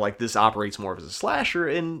talking about, like this operates more as a slasher,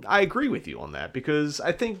 and I agree with you on that, because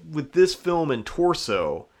I think with this film and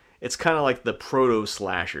Torso, it's kind of like the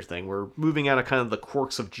proto-slasher thing. We're moving out of kind of the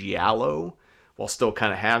quirks of Giallo, while still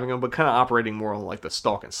kind of having them, but kind of operating more on like the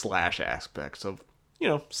stalk and slash aspects of, you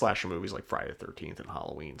know, slasher movies like Friday the 13th and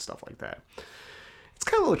Halloween, stuff like that. It's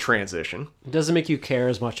kind of a transition. It doesn't make you care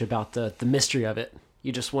as much about the mystery of it.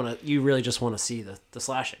 You really just want to see the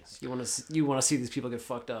slashings. You want to see these people get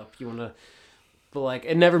fucked up. But like,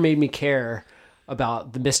 it never made me care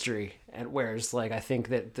about the mystery. And whereas like, I think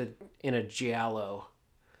that in a Giallo,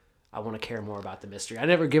 I want to care more about the mystery. I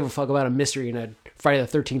never give a fuck about a mystery in a Friday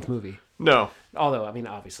the 13th movie. No. Although, I mean,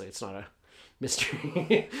 obviously it's not a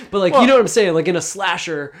mystery. But like, you know what I'm saying? Like in a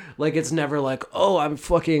slasher, like it's never like, oh,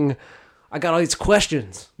 I got all these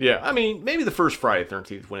questions. Yeah, I mean, maybe the first Friday the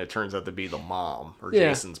 13th when it turns out to be the mom, or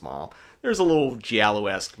Jason's mom. There's a little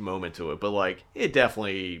Giallo-esque moment to it, but like, it's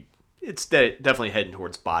definitely heading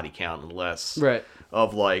towards body count and less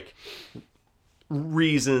of like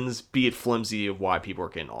reasons, be it flimsy, of why people are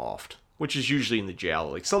getting offed, which is usually in the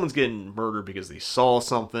Giallo. Like, someone's getting murdered because they saw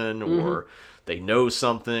something, or they know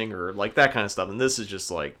something, or like that kind of stuff. And this is just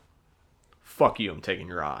like, fuck you, I'm taking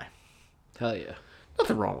your eye. Hell yeah.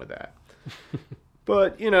 Nothing wrong with that.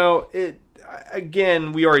 But, you know,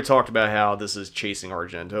 again, we already talked about how this is chasing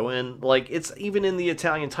Argento, and like, it's even in the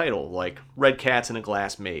Italian title, like Red Cats in a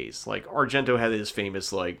Glass Maze. Like, Argento had his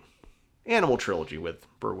famous like animal trilogy with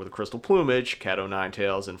Bird with a Crystal Plumage, Cat o' Nine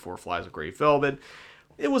Tails, and Four Flies of Grey Velvet.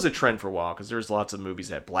 It was a trend for a while because there's lots of movies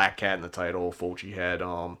that had Black Cat in the title. Fulci had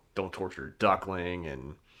Don't Torture a Duckling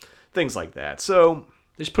and things like that. So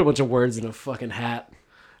they just put a bunch of words in a fucking hat.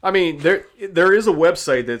 I mean, there is a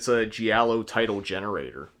website that's a Giallo title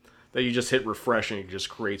generator that you just hit refresh and it just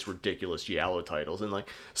creates ridiculous Giallo titles. And like,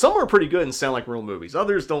 some are pretty good and sound like real movies.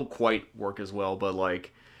 Others don't quite work as well, but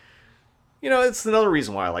like, you know, it's another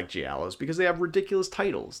reason why I like Giallos, because they have ridiculous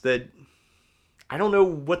titles that I don't know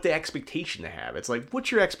what the expectation to have. It's like, what's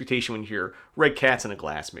your expectation when you hear Red Cats in a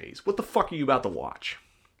Glass Maze? What the fuck are you about to watch?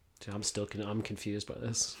 I'm confused by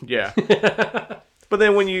this. Yeah. But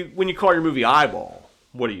then when you call your movie Eyeball,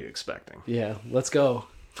 what are you expecting? Yeah, let's go.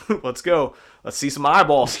 Let's go. Let's see some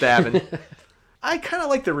eyeball stabbing. I kind of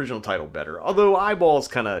like the original title better, although Eyeball is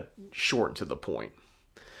kind of short and to the point.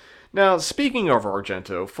 Now, speaking of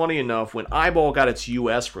Argento, funny enough, when Eyeball got its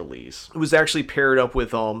U.S. release, it was actually paired up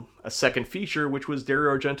with a second feature, which was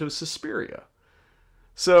Dario Argento's Suspiria.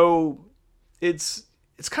 So, it's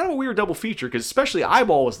kind of a weird double feature, because especially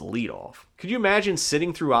Eyeball was the lead-off. Could you imagine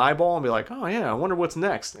sitting through Eyeball and be like, oh yeah, I wonder what's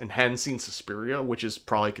next, and hadn't seen Suspiria, which is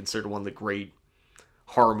probably considered one of the great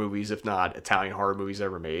horror movies, if not Italian horror movies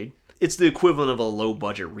ever made? It's the equivalent of a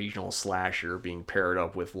low-budget regional slasher being paired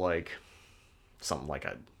up with, like, something like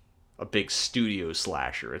a big studio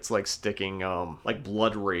slasher. It's like sticking, like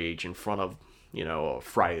Blood Rage in front of, you know, a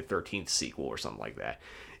Friday the 13th sequel or something like that.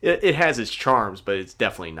 It has its charms, but it's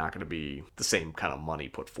definitely not going to be the same kind of money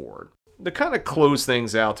put forward. To kind of close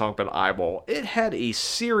things out, talking about Eyeball, it had a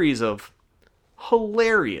series of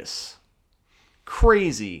hilarious,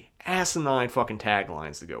 crazy, asinine fucking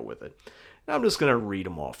taglines to go with it. And I'm just going to read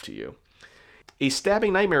them off to you. A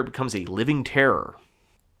stabbing nightmare becomes a living terror.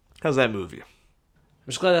 How's that move you? I'm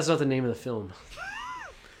just glad that's not the name of the film.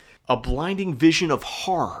 A blinding vision of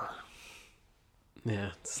horror.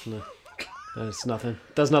 Yeah, that's nothing.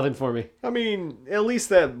 Does nothing for me. I mean, at least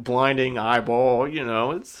that blinding eyeball,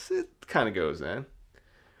 it kind of goes in.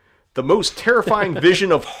 The most terrifying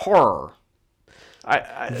vision of horror.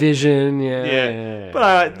 Vision, yeah.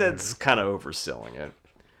 But that's kind of overselling it.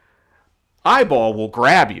 Eyeball will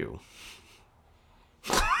grab you.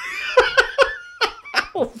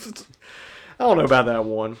 I don't know about that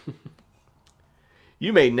one.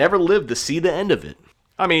 You may never live to see the end of it.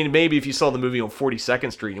 I mean, maybe if you saw the movie on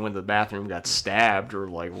 42nd Street and went to the bathroom and got stabbed or,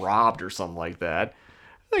 like, robbed or something like that,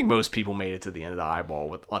 I think most people made it to the end of the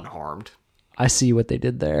eyeball unharmed. I see what they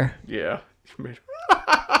did there. Yeah.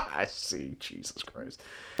 I see. Jesus Christ.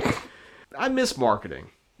 I miss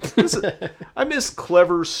marketing. I miss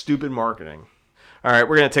clever, stupid marketing. All right,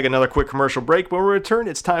 we're going to take another quick commercial break. When we return,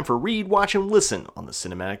 it's time for Read, Watch, and Listen on the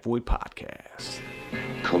Cinematic Void Podcast.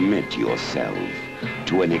 Commit yourself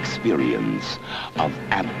to an experience of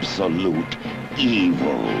absolute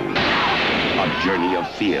evil. A journey of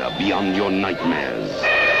fear beyond your nightmares.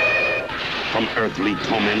 From earthly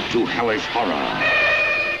torment to hellish horror.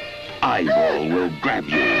 Eyeball will grab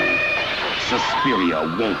you. Suspiria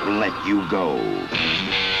won't let you go.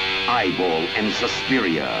 Eyeball and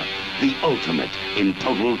Suspiria, the ultimate in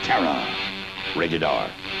total terror. Rated R.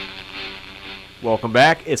 Welcome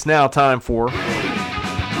back. It's now time for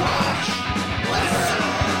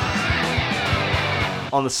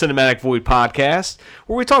on the Cinematic Void Podcast,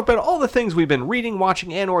 where we talk about all the things we've been reading,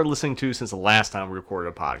 watching, and or listening to since the last time we recorded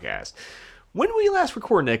a podcast. When did we last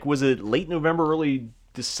record, Nick? Was it late November, early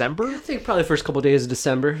December? I think probably the first couple of days of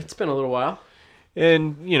December. It's been a little while.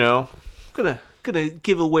 And, gonna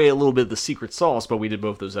give away a little bit of the secret sauce, but we did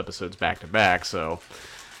both those episodes back to back, so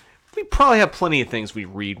we probably have plenty of things we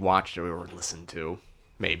read, watch, or listen to.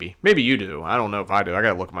 Maybe you do. I don't know if I do. I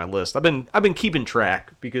gotta look at my list. I've been keeping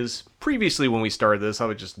track because previously when we started this, I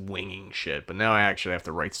was just winging shit, but now I actually have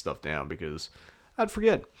to write stuff down because I'd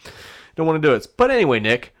forget. Don't want to do it. But anyway,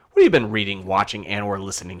 Nick, what have you been reading, watching, and or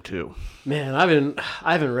listening to? Man,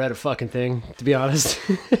 I haven't read a fucking thing, to be honest.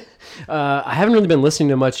 I haven't really been listening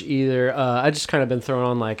to much either. I just kind of been throwing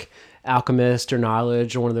on like Alchemist or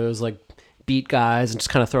Knowledge or one of those like beat guys and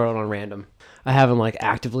just kind of throw it on random. I haven't like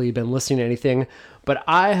actively been listening to anything, but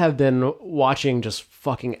I have been watching just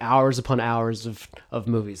fucking hours upon hours of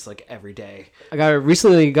movies like every day. I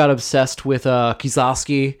recently got obsessed with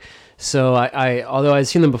Kieslowski. So I although I'd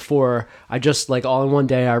seen them before, I just like all in one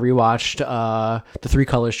day I rewatched the Three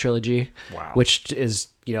Colors trilogy, which is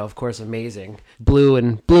of course amazing. Blue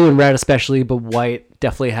and red especially, but white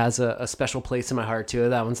definitely has a special place in my heart too.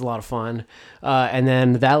 That one's a lot of fun. And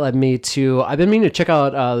then that led me to I've been meaning to check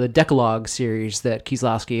out the Decalogue series that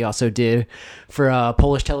Kieslowski also did for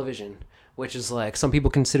Polish television, which is like some people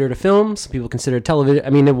consider it a film, some people consider it television. I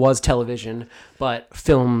mean, it was television, but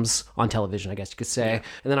films on television, I guess you could say. Yeah.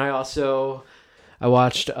 And then I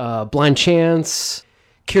watched Blind Chance.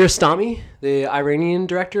 Kiarostami, the Iranian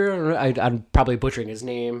director, I'm probably butchering his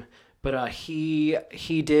name, but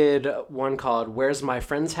he did one called Where's My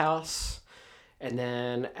Friend's House? And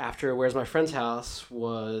then after Where's My Friend's House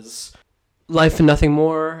was Life and Nothing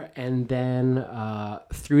More, and then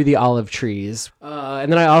Through the Olive Trees. And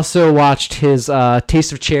then I also watched his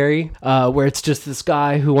Taste of Cherry, where it's just this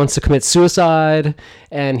guy who wants to commit suicide,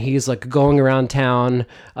 and he's like going around town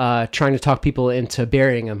trying to talk people into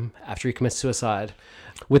burying him after he commits suicide.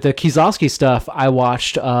 With the Kieslowski stuff, I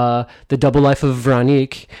watched The Double Life of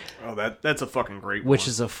Veronique. Oh, that's a fucking great one. Which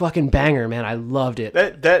is a fucking banger, man. I loved it.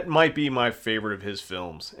 That might be my favorite of his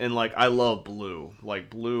films. And, like, I love Blue.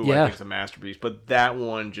 Like, Blue, I think, is a masterpiece. But that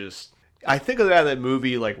one just... I think of that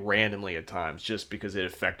movie, like, randomly at times, just because it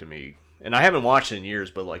affected me. And I haven't watched it in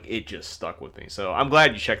years, but, like, it just stuck with me. So I'm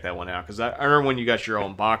glad you checked that one out. Because I remember when you got your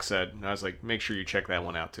own box set, and I was like, make sure you check that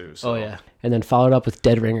one out, too. So. Oh, yeah. And then followed up with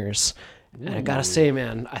Dead Ringers. And I gotta say,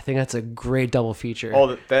 man, I think that's a great double feature.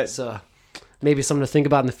 Oh, that's maybe something to think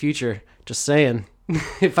about in the future. Just saying,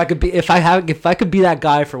 if I could be that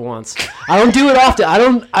guy for once. I don't do it often.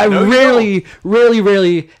 I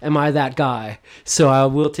rarely am I that guy. So I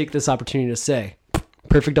will take this opportunity to say,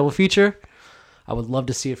 perfect double feature. I would love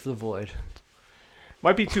to see it for The Void.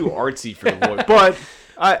 Might be too artsy for The Void, but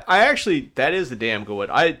I actually that is the damn good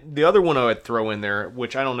one. The other one I would throw in there,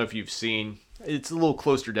 which I don't know if you've seen. It's a little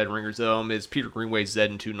closer to Dead Ringers, though, is Peter Greenaway's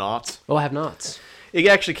Zed and Two Noughts. Oh, I have not. It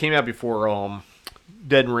actually came out before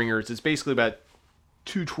Dead Ringers. It's basically about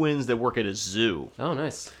two twins that work at a zoo. Oh,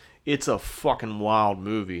 nice. it's a fucking wild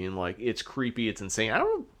movie, and like it's creepy, it's insane.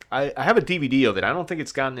 I have a DVD of it. I don't think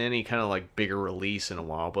it's gotten any kind of like bigger release in a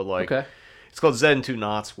while, but like it's called Zed and Two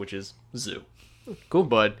Knots, which is Zoo. Cool.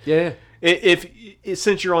 But yeah. If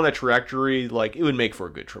since you're on that trajectory, like it would make for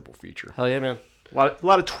a good triple feature. Hell yeah, man. A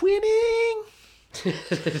lot of twinning.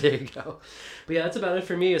 There you go. But yeah, that's about it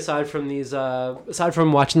for me. Aside from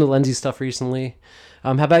watching the Lenzi stuff recently,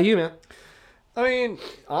 how about you, man? I mean,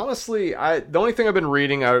 honestly, the only thing I've been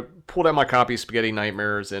reading, I pulled out my copy of Spaghetti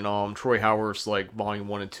Nightmares and Troy Howarth's like volume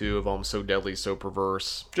 1 and 2 of So Deadly, So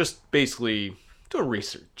Perverse. Just basically doing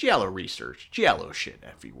research, giallo shit,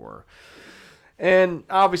 if you were. And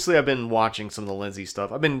obviously, I've been watching some of the Lenzi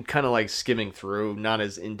stuff. I've been kind of like skimming through, not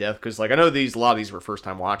as in depth, because like I know a lot of these were first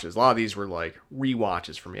time watches. A lot of these were like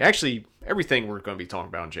rewatches for me. Actually, everything we're going to be talking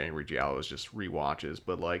about in January Giallo is just rewatches,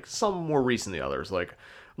 but like some more recent than others. Like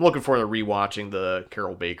I'm looking forward to rewatching the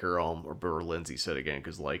Carol Baker or Burr Lindsay set again,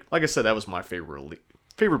 because like I said, that was my favorite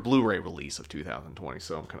Blu-ray release of 2020.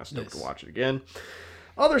 So I'm kind of stoked to watch it again.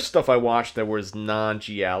 Other stuff I watched that was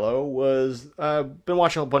non-Giallo was been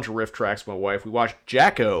watching a bunch of riff tracks with my wife. We watched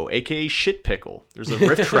Jacko, aka Shit Pickle. There's a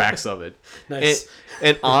riff tracks of it. Nice.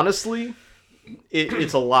 And honestly,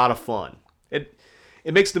 it's a lot of fun.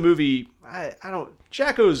 It makes the movie.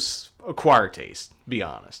 Jacko's acquired taste, to be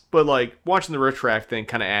honest. But like watching the riff track thing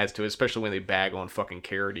kind of adds to it, especially when they bag on fucking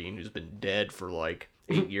Carradine, who's been dead for like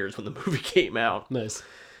 8 years when the movie came out. Nice.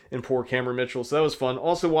 And poor Cameron Mitchell, so that was fun.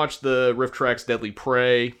 Also watched the riff tracks Deadly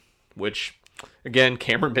Prey, which, again,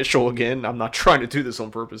 Cameron Mitchell again. I'm not trying to do this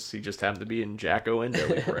on purpose. He just happened to be in Jacko and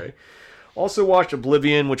Deadly Prey. Also watched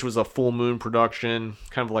Oblivion, which was a Full Moon production,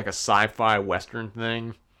 kind of like a sci-fi western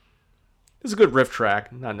thing. It's a good riff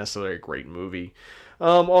track, not necessarily a great movie.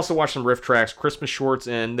 Also watched some riff tracks, Christmas shorts,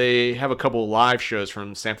 and they have a couple of live shows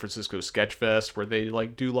from San Francisco Sketchfest where they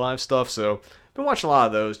like do live stuff. So been watching a lot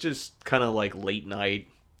of those, just kind of like late night.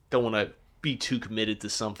 Don't want to be too committed to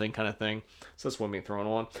something kind of thing. So that's what I'm being thrown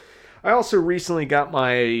on. I also recently got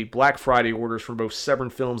my Black Friday orders from both Severin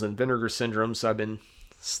Films and Vinegar Syndrome, so I've been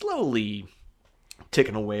slowly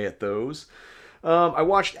ticking away at those. I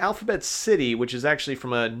watched Alphabet City, which is actually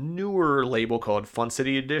from a newer label called Fun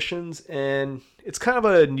City Editions, and it's kind of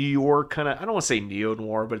a New York I don't want to say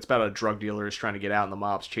neo-noir, but it's about a drug dealer who's trying to get out and the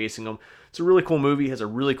mob's chasing him. It's a really cool movie, has a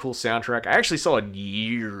really cool soundtrack. I actually saw it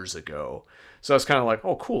years ago. So I was kind of like,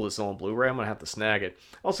 oh, cool, this is on Blu-ray. I'm going to have to snag it.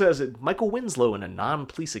 Also has Michael Winslow in a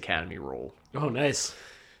non-Police Academy role. Oh, nice.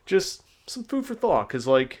 Just some food for thought. Because,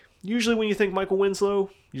 like, usually when you think Michael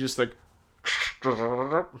Winslow, you just think...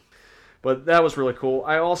 But that was really cool.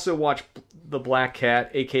 I also watched The Black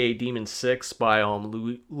Cat, a.k.a. Demon 6, by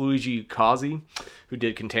Luigi Cozzi, who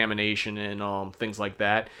did Contamination and things like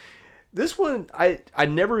that. This one, I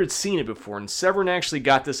never had seen it before, and Severin actually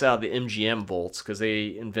got this out of the MGM vaults because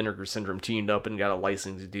they and Vinegar Syndrome teamed up and got a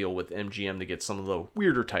licensing deal with MGM to get some of the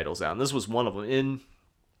weirder titles out, and this was one of them. And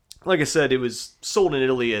like I said, it was sold in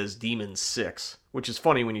Italy as Demons 6, which is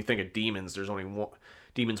funny when you think of demons. There's only one,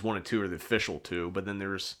 Demons 1 and 2 are the official 2, but then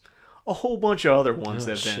there's a whole bunch of other ones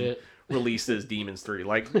that have been released as Demons 3.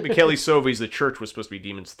 Like Michele Sovi's The Church was supposed to be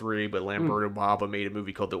Demons 3, but Lamberto Bava made a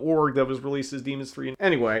movie called The Org that was released as Demons 3.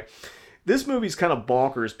 Anyway, this movie's kind of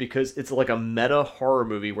bonkers because it's like a meta horror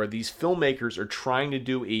movie where these filmmakers are trying to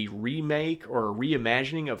do a remake or a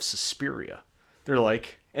reimagining of Suspiria. They're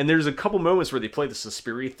like, and there's a couple moments where they play the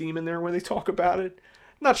Suspiria theme in there when they talk about it.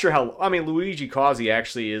 Not sure how, I mean, Luigi Cozzi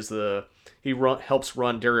actually is helps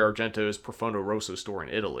run Dario Argento's Profondo Rosso store in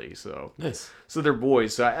Italy, so nice. So they're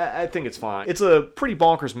boys, so I think it's fine. It's a pretty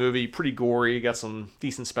bonkers movie, pretty gory, got some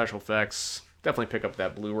decent special effects. Definitely pick up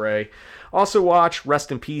that Blu-ray. Also watch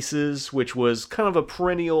Rest in Pieces, which was kind of a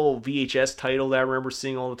perennial VHS title that I remember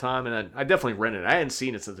seeing all the time, and I definitely rented it. I hadn't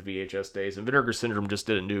seen it since the VHS days, and Vinegar Syndrome just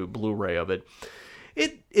did a new Blu-ray of it.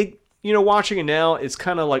 It watching it now, it's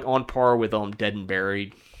kind of like on par with Dead and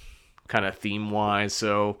Buried, kind of theme-wise.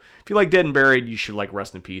 So if you like Dead and Buried, you should like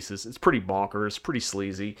Rest in Pieces. It's pretty bonkers, pretty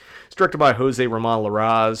sleazy. It's directed by Jose Ramon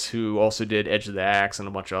Larraz, who also did Edge of the Axe and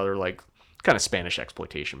a bunch of other like kind of Spanish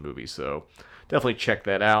exploitation movies. So definitely check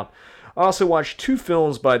that out. I also watched 2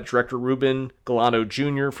 films by director Ruben Galano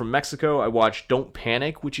Jr. from Mexico. I watched Don't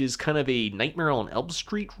Panic, which is kind of a Nightmare on Elm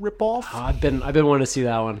Street ripoff. Oh, I've been wanting to see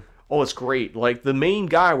that one. Oh, it's great. Like the main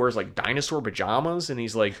guy wears like dinosaur pajamas and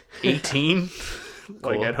he's like 18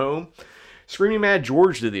 like at home. Screaming Mad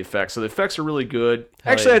George did the effects, so the effects are really good.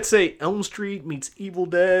 Hell Actually, yeah. I'd say Elm Street meets Evil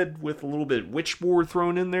Dead with a little bit of Witchboard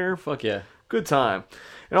thrown in there. Fuck yeah. Good time.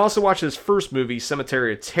 And I also watched his first movie,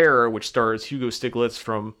 Cemetery of Terror, which stars Hugo Stiglitz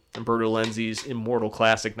from Umberto Lenzi's immortal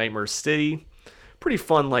classic Nightmare City. Pretty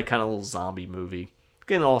fun, like kind of little zombie movie.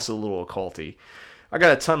 Again, also a little occulty. I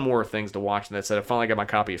got a ton more things to watch, and that said, I finally got my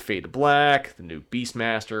copy of Fade to Black, the new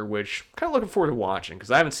Beastmaster, which I'm kind of looking forward to watching,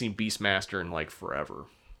 because I haven't seen Beastmaster in, like, forever.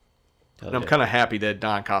 And I'm kind of happy that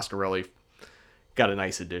Don Coscarelli got a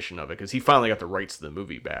nice edition of it, because he finally got the rights to the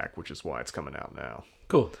movie back, which is why it's coming out now.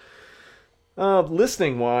 Cool.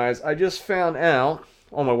 Listening-wise, I just found out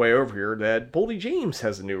on my way over here that Boldy James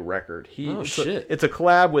has a new record. It's a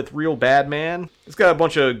collab with Real Bad Man. It's got a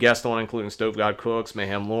bunch of guests on, including Stove God Cooks,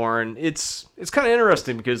 Mayhem Lauren. It's kind of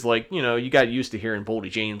interesting because, like, you know, you got used to hearing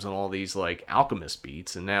Boldy James on all these, like, Alchemist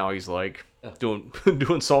beats, and now he's, like, doing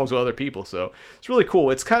songs with other people. So it's really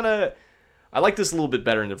cool. It's kind of... I like this a little bit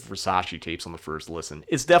better than the Versace tapes on the first listen.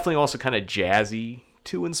 It's definitely also kind of jazzy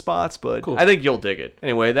too in spots, but cool. I think you'll dig it.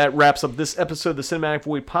 Anyway, that wraps up this episode of the Cinematic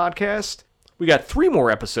Void podcast. We got 3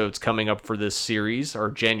 more episodes coming up for this series,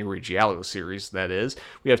 our January Giallo series, that is.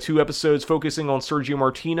 We have 2 episodes focusing on Sergio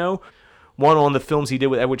Martino, one on the films he did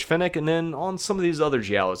with Edwidge Fenech, and then on some of these other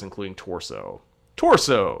Giallos, including Torso.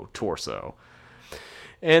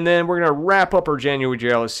 And then we're going to wrap up our January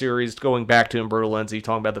Giallo series, going back to Umberto Lenzi,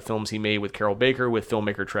 talking about the films he made with Carol Baker, with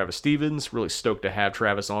filmmaker Travis Stevens. Really stoked to have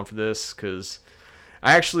Travis on for this, because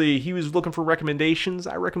he was looking for recommendations.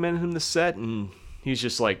 I recommended him this set, and he's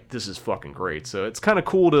just like, this is fucking great. So it's kind of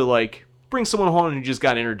cool to, like, bring someone on who just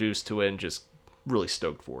got introduced to it and just really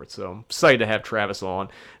stoked for it. So I'm excited to have Travis on.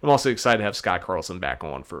 I'm also excited to have Scott Carlson back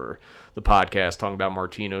on for the podcast, talking about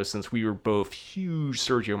Martino, since we were both huge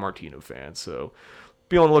Sergio Martino fans. So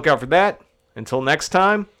be on the lookout for that. Until next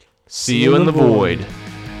time, see you in the void.